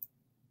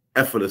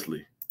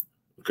effortlessly.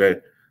 Okay?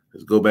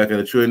 Let's go back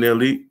into Trillionaire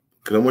Elite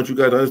because I want you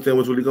guys to understand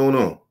what's really going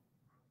on.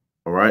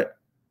 All right?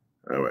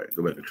 All right.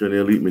 Go back to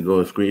Trillionaire Elite. Let me go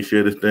and screen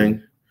share this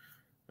thing.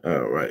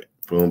 All right.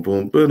 Boom,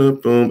 boom, boom,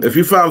 boom. If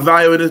you found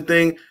value in this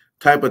thing,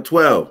 type a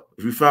 12.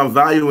 If you found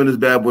value in this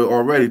bad boy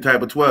already,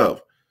 type a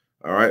 12.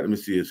 All right. Let me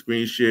see a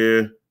screen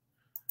share.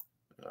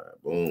 All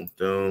right. Boom,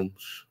 boom.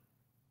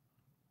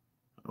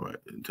 All right,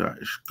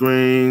 entire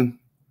screen.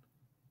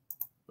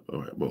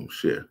 All right, boom,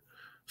 share.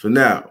 So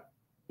now,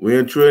 We're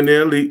in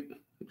Trinidad Elite.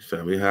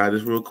 Let me hide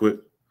this real quick.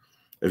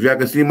 If y'all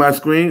can see my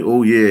screen,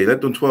 oh yeah,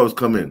 let them 12s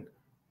come in.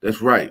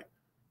 That's right.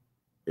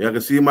 Y'all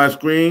can see my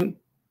screen.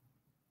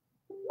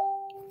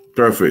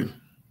 Perfect.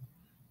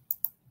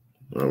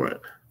 All right.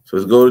 So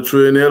let's go to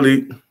Trinidad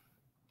Elite.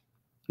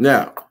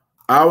 Now,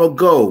 our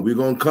goal, we're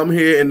going to come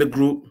here in the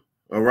group.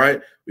 All right.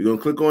 We're going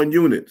to click on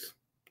units.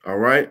 All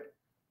right.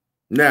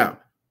 Now,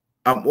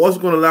 I'm also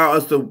going to allow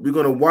us to, we're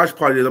going to watch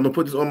party this. I'm going to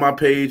put this on my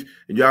page,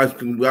 and guys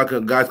can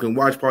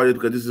watch party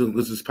because this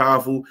is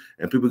powerful,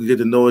 and people can get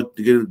to know it,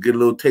 to get a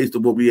little taste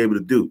of what we're able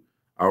to do.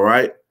 All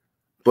right.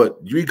 But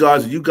you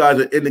guys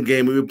are in the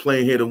game, and we're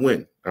playing here to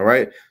win. All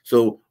right.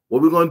 So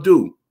what we're going to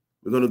do,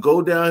 we're going to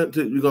go down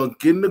to, we're going to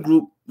get in the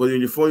group, but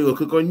in your phone, you're going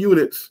to click on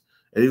units,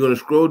 and you're going to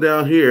scroll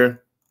down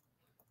here,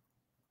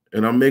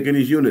 and I'm making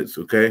these units,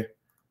 okay?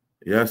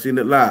 Y'all seen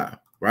it live,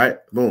 right?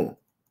 Boom.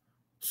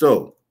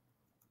 So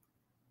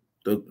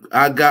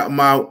I got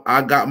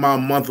my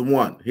month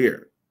one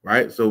here,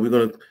 right? So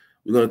we're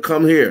gonna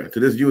come here to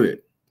this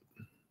unit.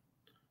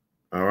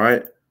 All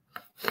right.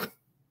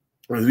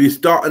 We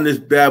starting this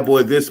bad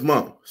boy this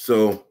month.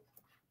 So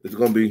it's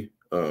gonna be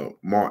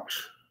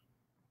March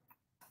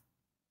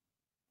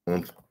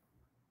month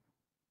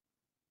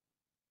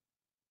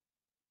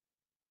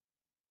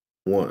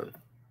 1.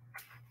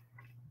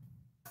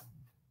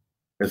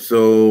 And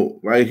so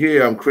right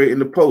here, I'm creating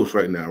the post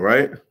right now,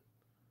 right?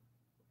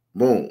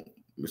 Boom.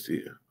 Let me see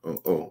here.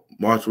 Oh,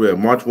 March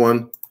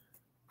 1.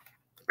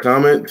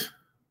 Comment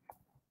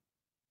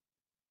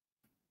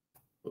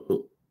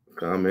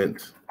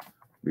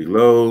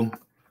below.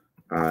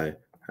 I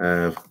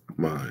have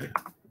my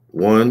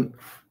 1.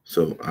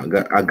 So I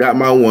got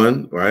my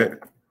 1, right?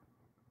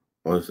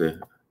 Let's see.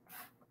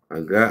 I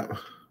got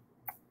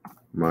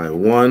my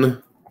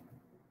 1.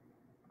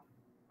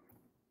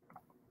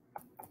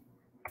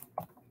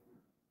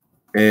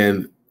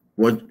 And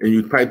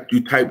you type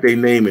their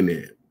name in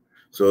there.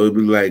 So it'll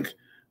be like,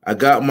 I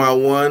got my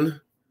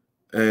 1,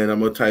 and I'm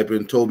gonna type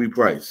in Toby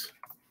Price,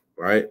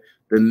 right?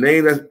 The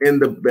name that's in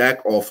the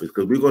back office,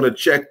 because we're gonna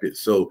check this.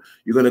 So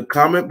you're gonna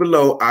comment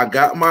below, I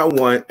got my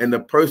 1, and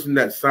the person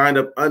that signed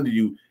up under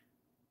you,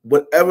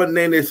 whatever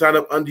name they signed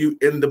up under you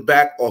in the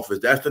back office,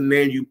 that's the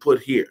name you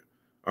put here.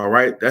 All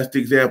right, that's the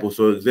example.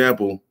 So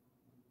example,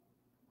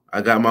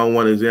 I got my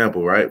 1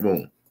 example, right?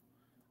 Boom.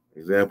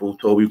 Example,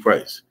 Toby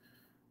Price.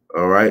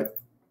 All right, I'm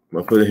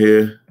gonna put it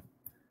here.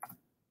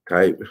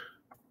 Type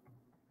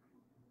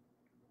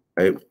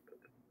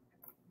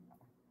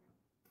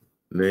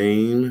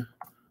name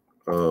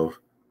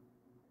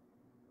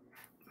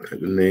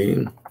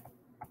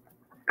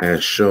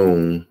as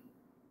shown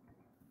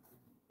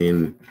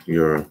in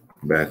your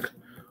back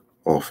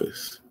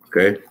office.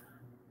 Okay,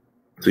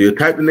 so you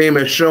type the name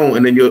as shown,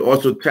 and then you'll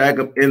also tag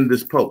them in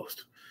this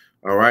post.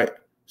 All right,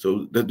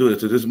 so let's do this.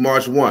 So this is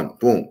March 1.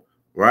 Boom.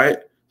 Right.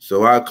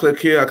 So I click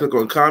here. I click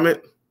on comment.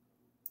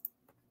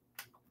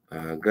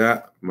 I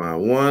got my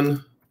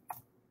 1.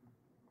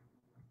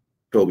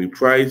 Toby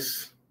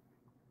Price.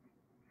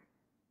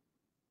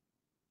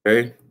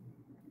 Okay.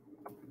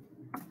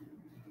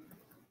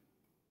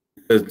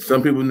 Because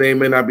some people's name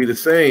may not be the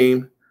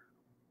same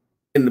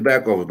in the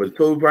back office, but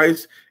Toby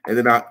Price, and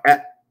then I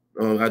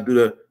do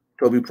the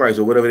Toby Price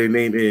or whatever their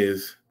name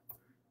is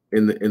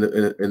in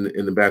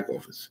the back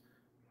office.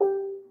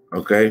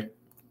 Okay.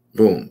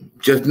 Boom.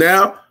 Just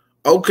now.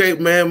 Okay,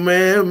 man.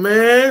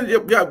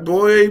 Yep,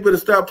 boy, you better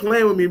stop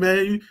playing with me,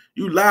 man.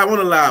 You live on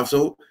the live.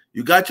 So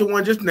you got your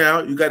 1 just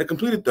now. You got to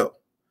complete it though.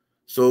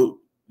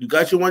 So you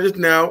got your 1 just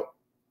now,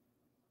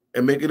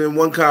 and make it in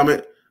 1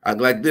 comment. I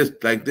like this.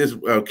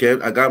 Okay,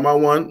 I got my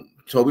 1,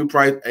 Toby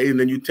Price, and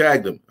then you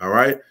tag them. All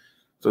right.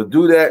 So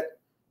do that.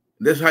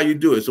 That's how you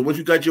do it. So once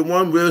you got your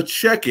 1, we'll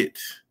check it.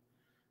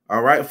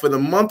 All right. For the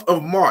month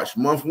of March,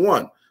 month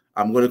 1,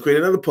 I'm going to create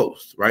another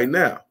post right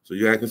now, so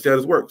you guys can see how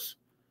this works.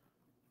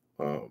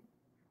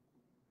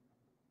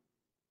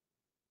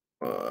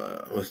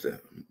 What's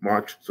that?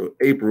 March. So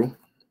April,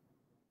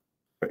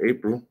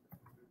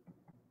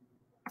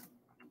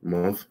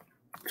 month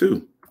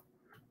 2.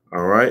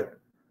 All right.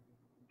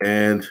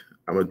 And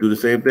I'm going to do the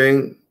same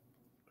thing.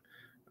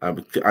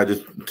 I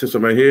just took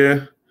some right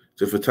here,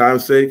 just for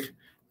time's sake.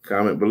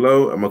 Comment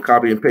below. I'm going to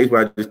copy and paste,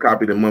 but I just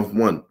copied in month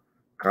 1.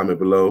 Comment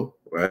below,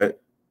 right?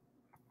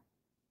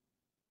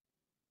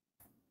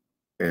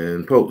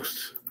 And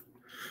post.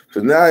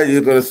 So now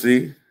you're going to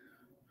see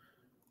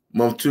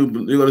month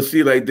 2. You're going to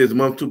see like this,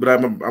 month 2, but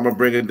I'm going to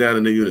bring it down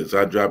in the units.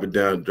 So I drop it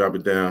down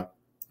to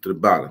the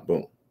bottom.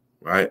 Boom.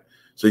 Right?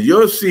 So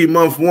you'll see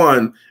month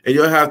 1, and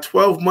you'll have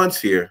 12 months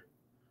here.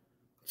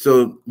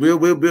 So we'll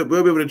be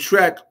able to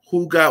track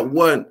who got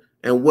what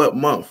and what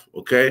month,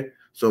 okay?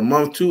 So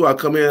month 2, I'll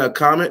come in, I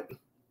comment.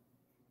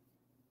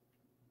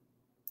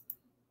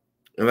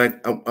 And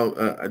like I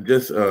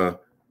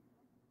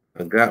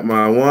got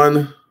my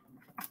 1,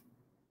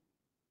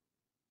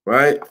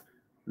 right?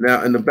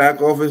 Now in the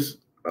back office,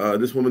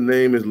 this woman's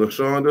name is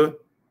LaShonda,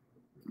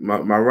 my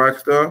rock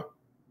star.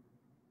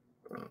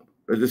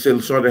 Let's just say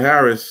LaShonda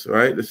Harris,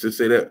 right? Let's just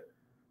say that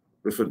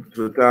for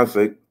the time's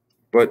sake.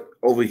 But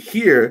over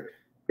here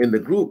in the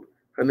group,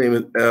 her name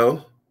is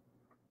L.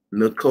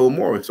 Nicole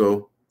Morris.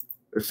 So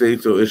let's say,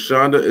 so it's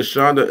Shonda,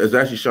 it's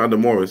actually Shonda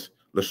Morris,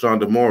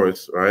 LaShonda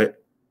Morris, right?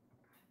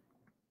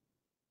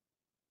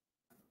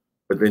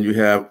 But then you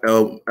have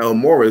L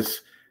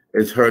Morris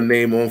is her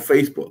name on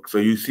Facebook. So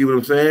you see what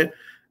I'm saying?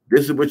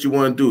 This is what you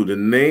want to do.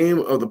 The name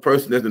of the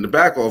person that's in the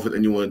back office,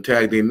 and you want to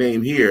tag their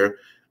name here,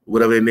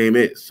 whatever their name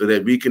is, so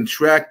that we can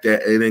track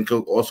that and then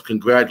also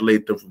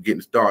congratulate them for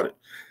getting started.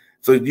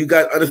 So you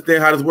got to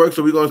understand how this works.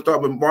 So we're going to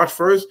start with March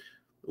 1st.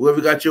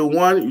 Whoever got your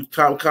one, you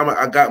comment,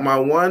 I got my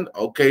one.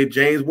 Okay,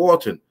 James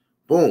Walton.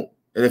 Boom.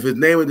 And if his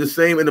name is the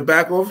same in the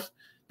back office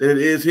than it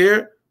is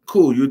here,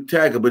 cool, you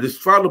tag it. But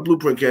just follow the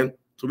blueprint, Ken,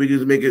 so we can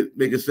just make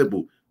it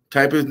simple.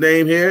 Type his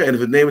name here, and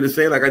if his name is the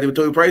same, like I did with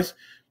Toby Price,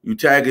 you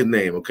tag his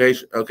name, okay?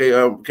 Okay,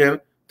 Ken,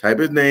 type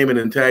his name and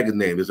then tag his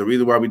name. There's a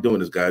reason why we're doing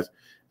this, guys.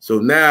 So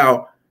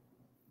now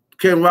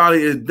Ken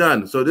Riley is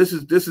done. So this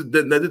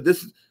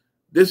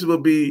will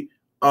be,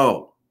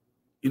 oh,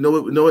 you know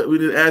what we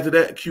didn't add to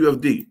that?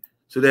 QFD.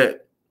 So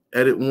that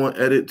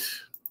edit.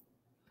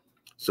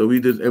 So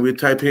we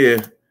type here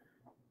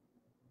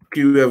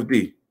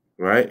QFD,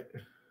 right?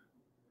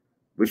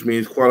 Which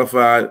means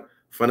qualified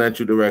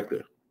financial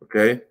director.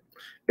 Okay.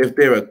 If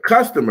they're a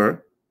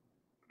customer,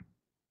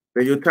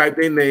 then you type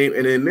their name,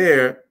 and in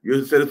there, you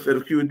instead of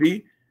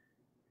QFD,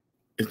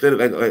 instead of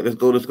like let's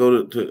go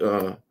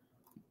to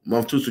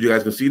month 2 so you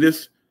guys can see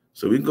this.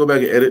 So we can go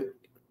back and edit.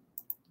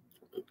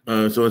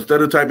 So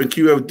instead of typing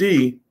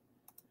QFD,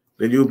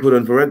 then you put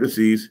in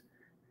parentheses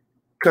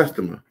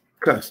customer,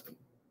 custom.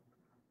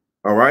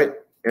 All right,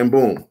 and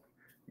boom,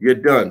 you're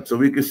done. So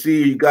we can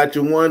see you got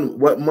your one,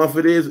 what month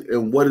it is,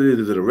 and what it is.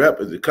 Is it a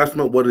rep? Is it a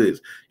customer? What it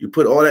is. You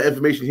put all that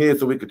information here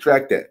so we can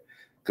track that.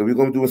 Because we're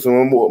going to do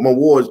some more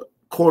awards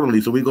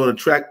quarterly. So we're going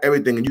to track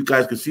everything, and you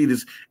guys can see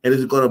this, and this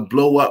is going to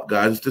blow up,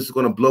 guys. This is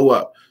going to blow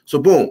up. So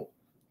boom,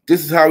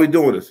 this is how we're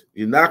doing this.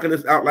 You're knocking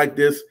this out like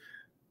this,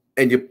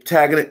 and you're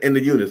tagging it in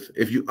the units.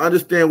 If you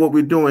understand what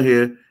we're doing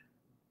here,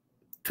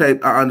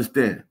 type I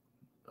understand.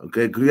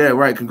 Okay, yeah,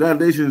 right.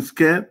 Congratulations,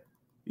 Ken.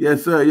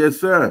 Yes, sir.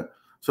 Yes, sir.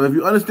 So if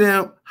you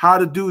understand how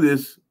to do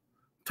this,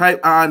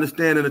 type I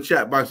understand in the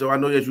chat box so I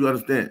know that you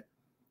understand.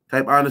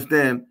 Type I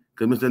understand,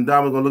 because Mr.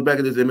 Ndama is going to look back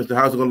at this, and Mr.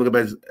 House is going to look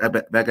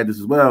back at this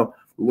as well.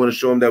 We want to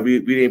show him that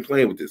we ain't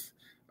playing with this.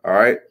 All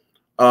right.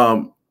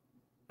 I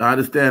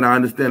understand.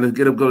 Let's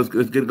get it going.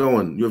 Let's get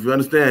going. If you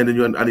understand,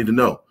 then I need to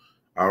know.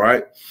 All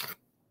right.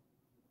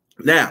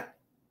 Now,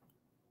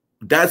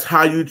 that's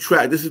how you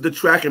track. This is the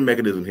tracking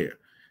mechanism here.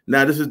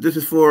 Now, this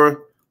is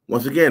for,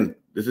 once again,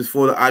 this is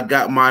for I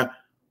got my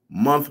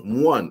month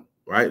 1,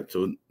 right?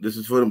 So this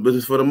is for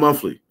the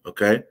monthly,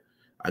 okay?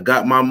 I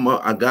got my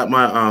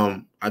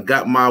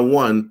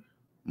one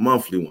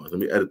monthly one. Let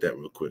me edit that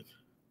real quick.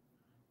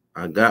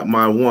 I got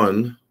my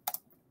one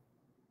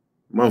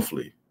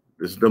monthly.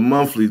 This is the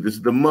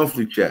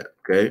monthly chat,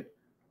 okay?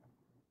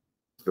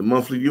 It's the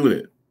monthly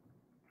unit.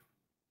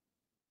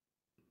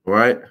 All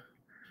right?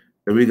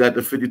 And we got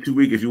the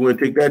 52-week. If you want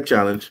to take that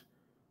challenge,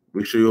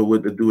 we'll show you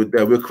what to do with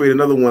that. We'll create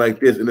another one like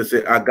this, and it'll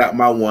say, I got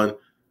my one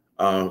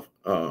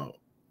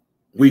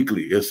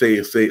weekly. It'll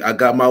say, I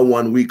got my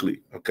one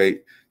weekly.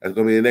 Okay. That's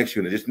going to be the next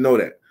unit. Just know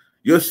that.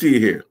 You'll see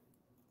it here.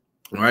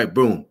 All right.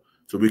 Boom.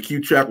 So we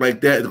keep track like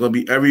that. It's going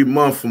to be every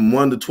month from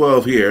 1 to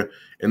 12 here.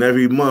 And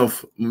every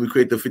month when we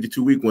create the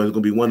 52-week one, it's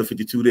going to be 1 to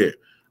 52 there.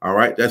 All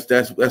right. That's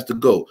the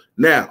goal.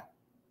 Now,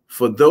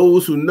 for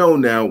those who know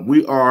now,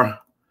 we are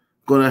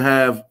going to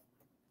have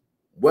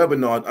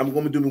webinars. I'm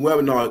going to be doing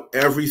webinars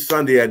every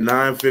Sunday at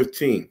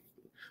 9:15.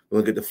 We're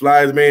going to get the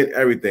flyers made,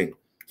 everything,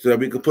 so that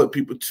we can put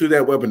people to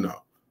that webinar.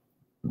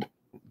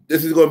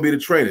 This is going to be the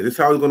training. This is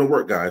how it's going to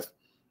work, guys.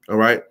 All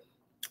right.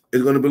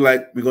 It's going to be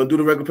like, we're going to do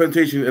the regular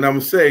presentation, and I'm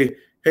going to say,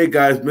 hey,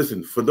 guys,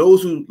 listen, for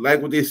those who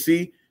like what they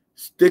see,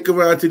 stick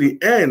around to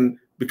the end,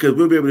 because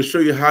we'll be able to show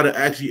you how to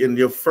actually, in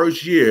your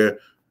first year,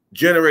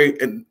 generate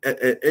an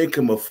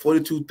income of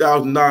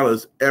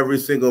 $42,000 every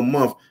single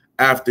month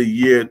after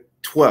year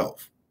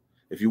 12.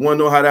 If you want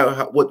to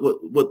know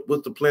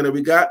what's the plan that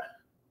we got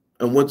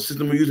and what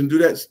system we're using to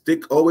do that,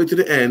 stick all the way to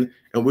the end,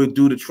 and we'll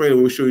do the training.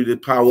 We'll show you the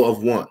power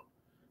of one.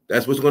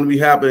 That's what's going to be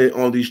happening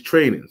on these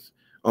trainings.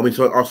 On these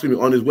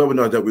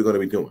webinars that we're going to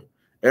be doing.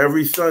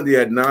 Every Sunday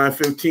at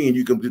 9:15,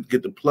 you can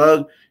get to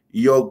plug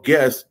your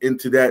guests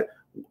into that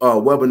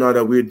webinar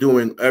that we're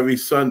doing every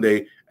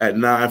Sunday at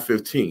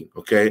 9:15,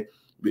 okay?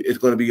 It's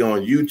going to be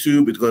on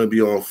YouTube. It's going to be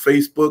on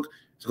Facebook.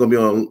 It's going to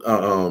be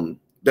on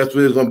that's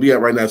where it's going to be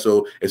at right now.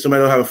 So if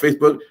somebody don't have a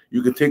Facebook,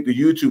 you can take the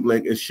YouTube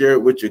link and share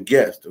it with your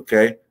guest,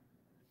 okay?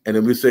 And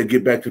then we say,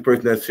 get back to the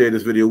person that shared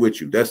this video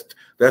with you. That's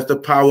the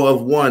power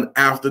of one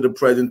after the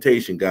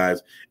presentation,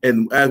 guys.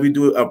 And as we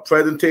do a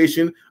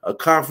presentation, a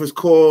conference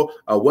call,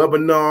 a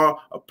webinar,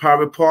 a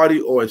private party,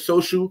 or a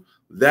social,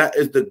 that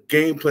is the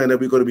game plan that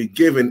we're going to be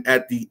given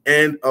at the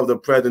end of the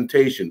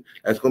presentation.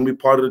 That's going to be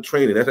part of the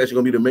training. That's actually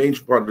going to be the main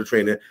part of the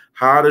training,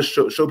 how to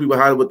show people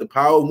how to, with the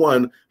power of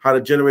one, how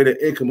to generate an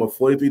income of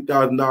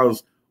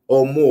 $43,000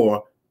 or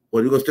more.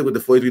 Well, you're going to stick with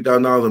the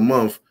 $43,000 a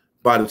month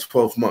by the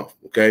 12th month,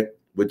 okay?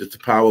 with the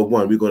power of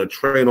one. We're going to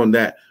train on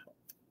that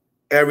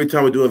every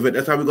time we do an event.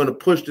 That's how we're going to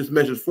push this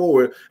message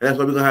forward, and that's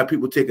why we're going to have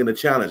people taking the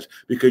challenge,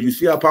 because you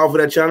see how powerful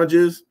that challenge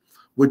is?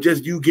 With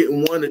just you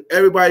getting one,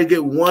 everybody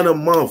get one a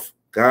month,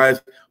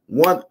 guys.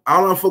 One,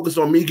 I don't focus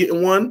on me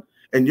getting one,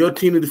 and your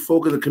team need to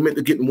focus and commit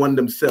to getting one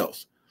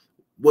themselves.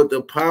 With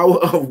the power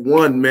of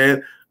one,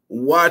 man,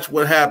 watch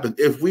what happens.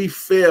 If we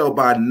fail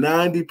by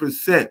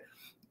 90%,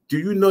 do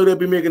you know they'll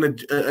be making an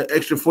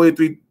extra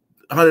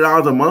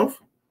 $4,300 a month?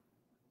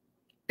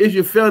 If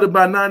you failed it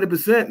by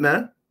 90%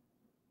 now,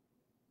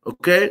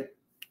 okay?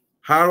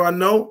 How do I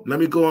know? Let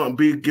me go on and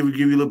give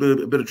you a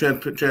little bit of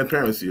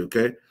transparency,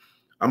 okay?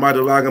 I'm about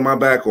to log in my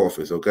back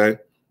office, okay?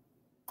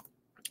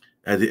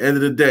 At the end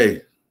of the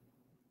day,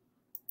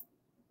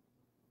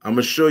 I'm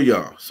going to show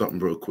y'all something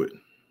real quick.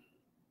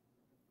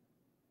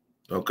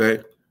 Okay?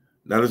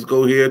 Now let's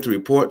go here to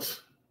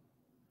reports.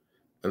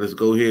 And let's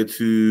go here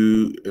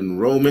to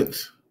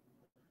enrollment.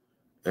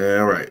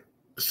 All right.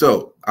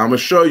 So I'm going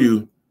to show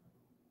you,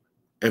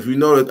 if you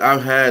notice,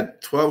 I've had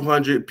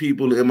 1,200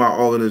 people in my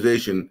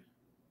organization.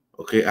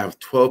 Okay, I have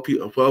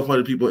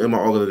 1,200 people in my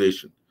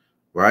organization,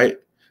 right?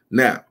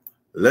 Now,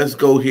 let's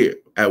go here.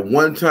 At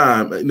one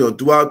time,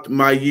 throughout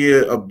my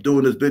year of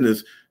doing this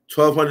business,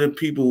 1,200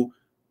 people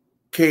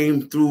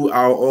came through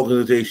our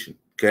organization,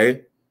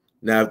 okay?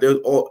 Now, if there's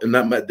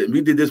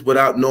we did this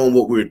without knowing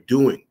what we're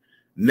doing.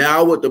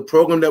 Now, with the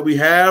program that we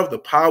have, the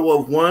power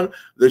of one,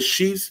 the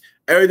sheets,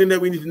 everything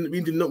that we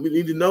need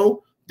to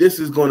know, this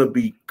is going to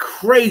be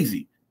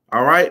crazy,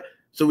 all right?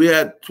 So we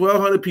had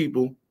 1,200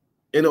 people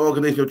in the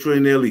organization of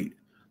training their lead.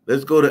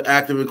 Let's go to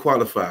active and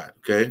qualified,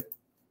 okay?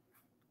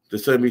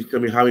 Just tell me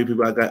how many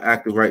people I got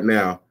active right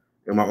now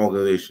in my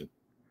organization.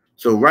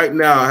 So right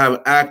now I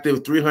have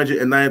active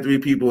 393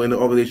 people in the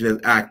organization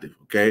that's active,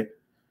 okay?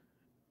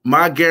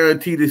 My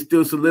guarantee is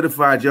still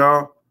solidified,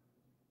 y'all.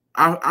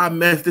 I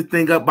messed this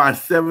thing up by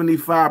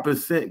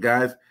 75%,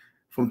 guys,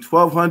 from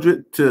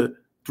 1,200 to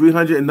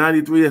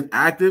 393 that's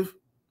active,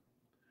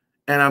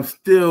 and I'm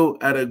still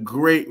at a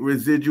great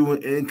residual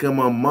income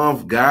a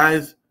month,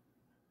 guys.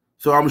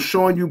 So I'm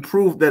showing you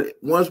proof that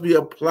once we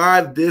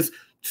apply this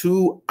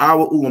to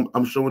our,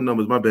 I'm showing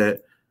numbers, my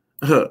bad.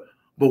 But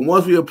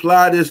once we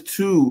apply this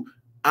to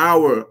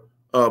our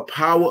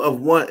power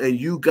of one, and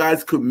you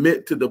guys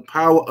commit to the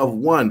power of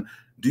one,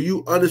 do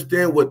you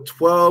understand what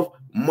 12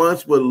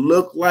 months would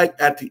look like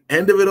at the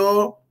end of it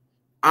all?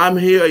 I'm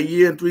here a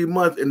year and 3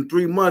 months, and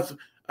 3 months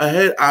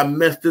ahead, I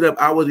messed it up.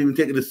 I wasn't even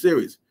taking it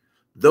serious.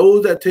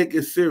 Those that take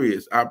it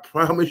serious, I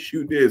promise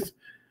you this,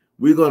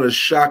 we're going to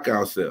shock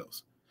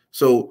ourselves.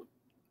 So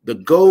the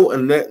goal,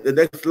 and the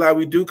next slide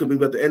we do, because we're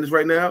about to end this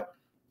right now,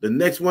 the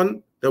next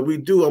one that we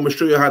do, I'm going to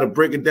show you how to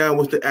break it down,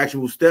 what's the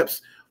actual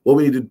steps, what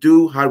we need to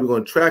do, how we're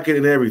going to track it,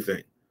 and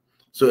everything.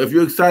 So if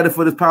you're excited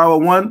for this power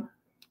one,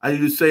 I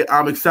need you to say,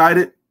 I'm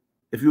excited.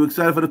 If you're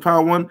excited for the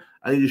power one,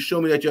 I need you to show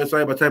me that you're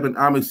excited by typing,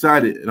 I'm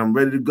excited, and I'm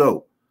ready to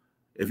go.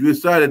 If you're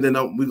excited, then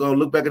we're going to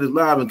look back at this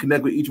live and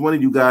connect with each one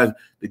of you guys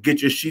to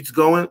get your sheets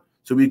going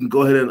so we can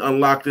go ahead and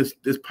unlock this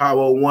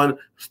power one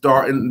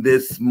starting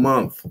this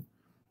month.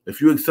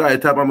 If you're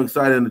excited, type I'm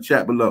excited in the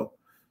chat below.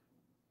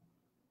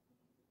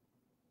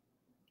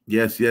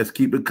 Yes,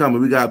 keep it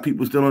coming. We got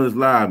people still on this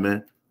live,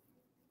 man.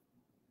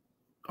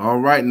 All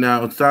right,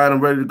 now, excited,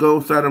 I'm ready to go.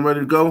 Excited, I'm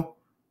ready to go.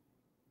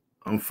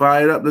 I'm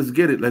fired up. Let's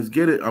get it. Let's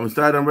get it. I'm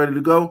excited. I'm ready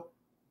to go.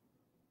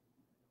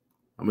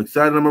 I'm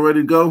excited. I'm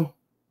ready to go.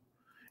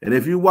 And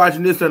if you're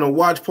watching this at a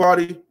watch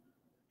party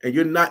and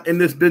you're not in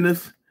this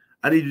business,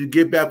 I need you to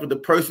get back with the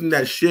person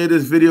that shared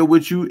this video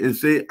with you and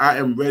say, I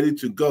am ready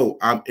to go.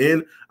 I'm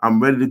in.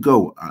 I'm ready to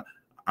go.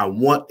 I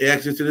want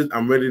access to this.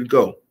 I'm ready to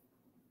go.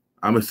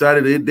 I'm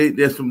excited.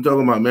 That's what I'm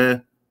talking about,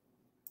 man.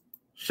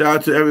 Shout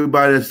out to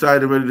everybody that's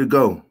excited and ready to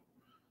go.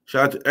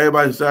 Shout out to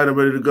everybody that's excited and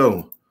ready to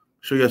go.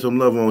 Show you some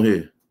love on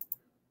here.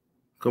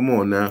 Come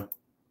on now.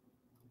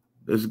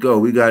 Let's go.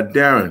 We got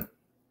Darren.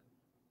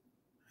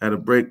 Had to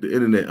break the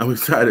internet. I'm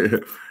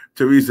excited.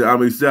 Teresa,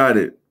 I'm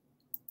excited.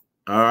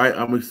 All right,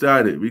 I'm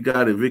excited. We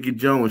got it. Vicky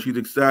Jones, she's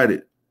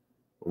excited.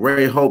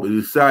 Ray Hope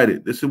is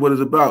excited. This is what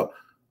it's about.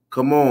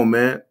 Come on,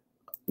 man.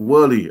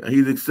 Willie,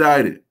 he's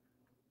excited.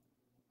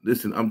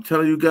 Listen, I'm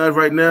telling you guys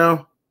right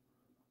now,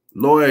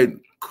 Lloyd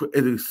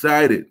is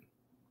excited.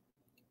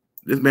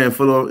 This man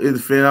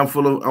I'm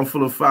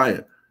full of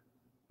fire.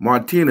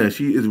 Martina,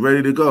 she is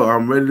ready to go.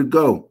 I'm ready to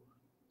go.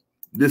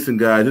 Listen,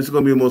 guys, this is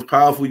going to be the most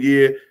powerful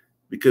year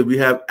because we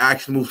have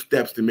actionable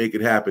steps to make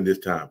it happen this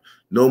time.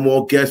 No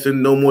more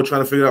guessing, no more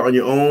trying to figure it out on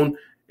your own.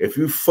 If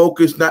you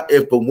focus, not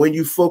if, but when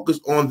you focus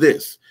on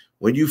this,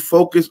 when you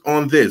focus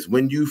on this,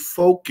 when you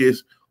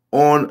focus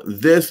on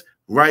this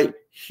right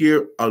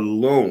here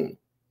alone,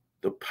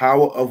 the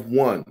power of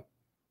one,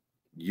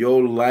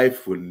 your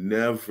life will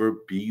never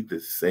be the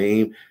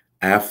same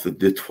after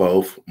the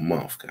 12th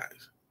month,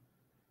 guys.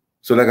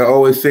 So like I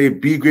always say,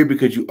 be great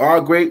because you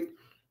are great.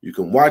 You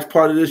can watch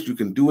part of this. You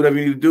can do whatever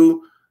you need to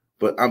do.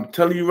 But I'm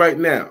telling you right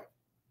now,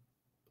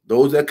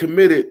 those that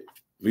committed,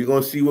 we're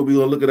going to see what we're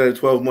going to look at the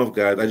 12 month,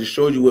 guys. I just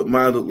showed you what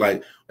mine looked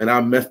like, and I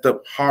messed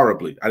up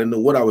horribly. I didn't know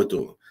what I was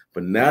doing.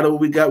 But now that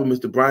we got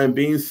with Mr. Brian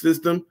Bean's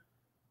system,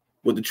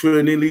 with the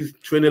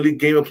Trinity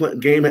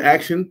game of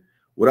action,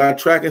 with our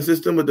tracking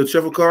system, with the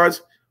shuffle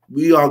cards,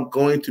 we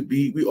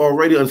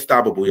already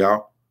unstoppable,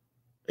 y'all.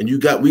 And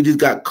we just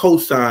got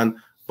co-signed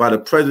by the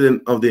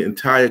president of the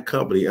entire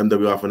company,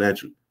 MWR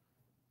Financial.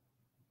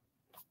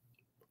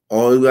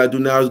 All we gotta do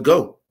now is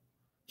go.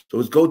 So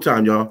it's go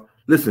time, y'all.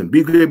 Listen,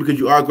 be great because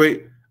you are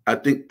great. I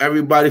thank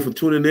everybody for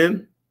tuning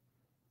in.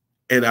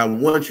 And I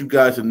want you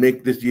guys to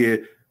make this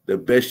year the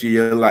best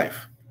year of your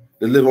life.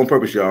 Let's live on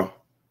purpose, y'all.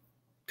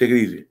 Take it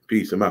easy.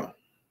 Peace. I'm out.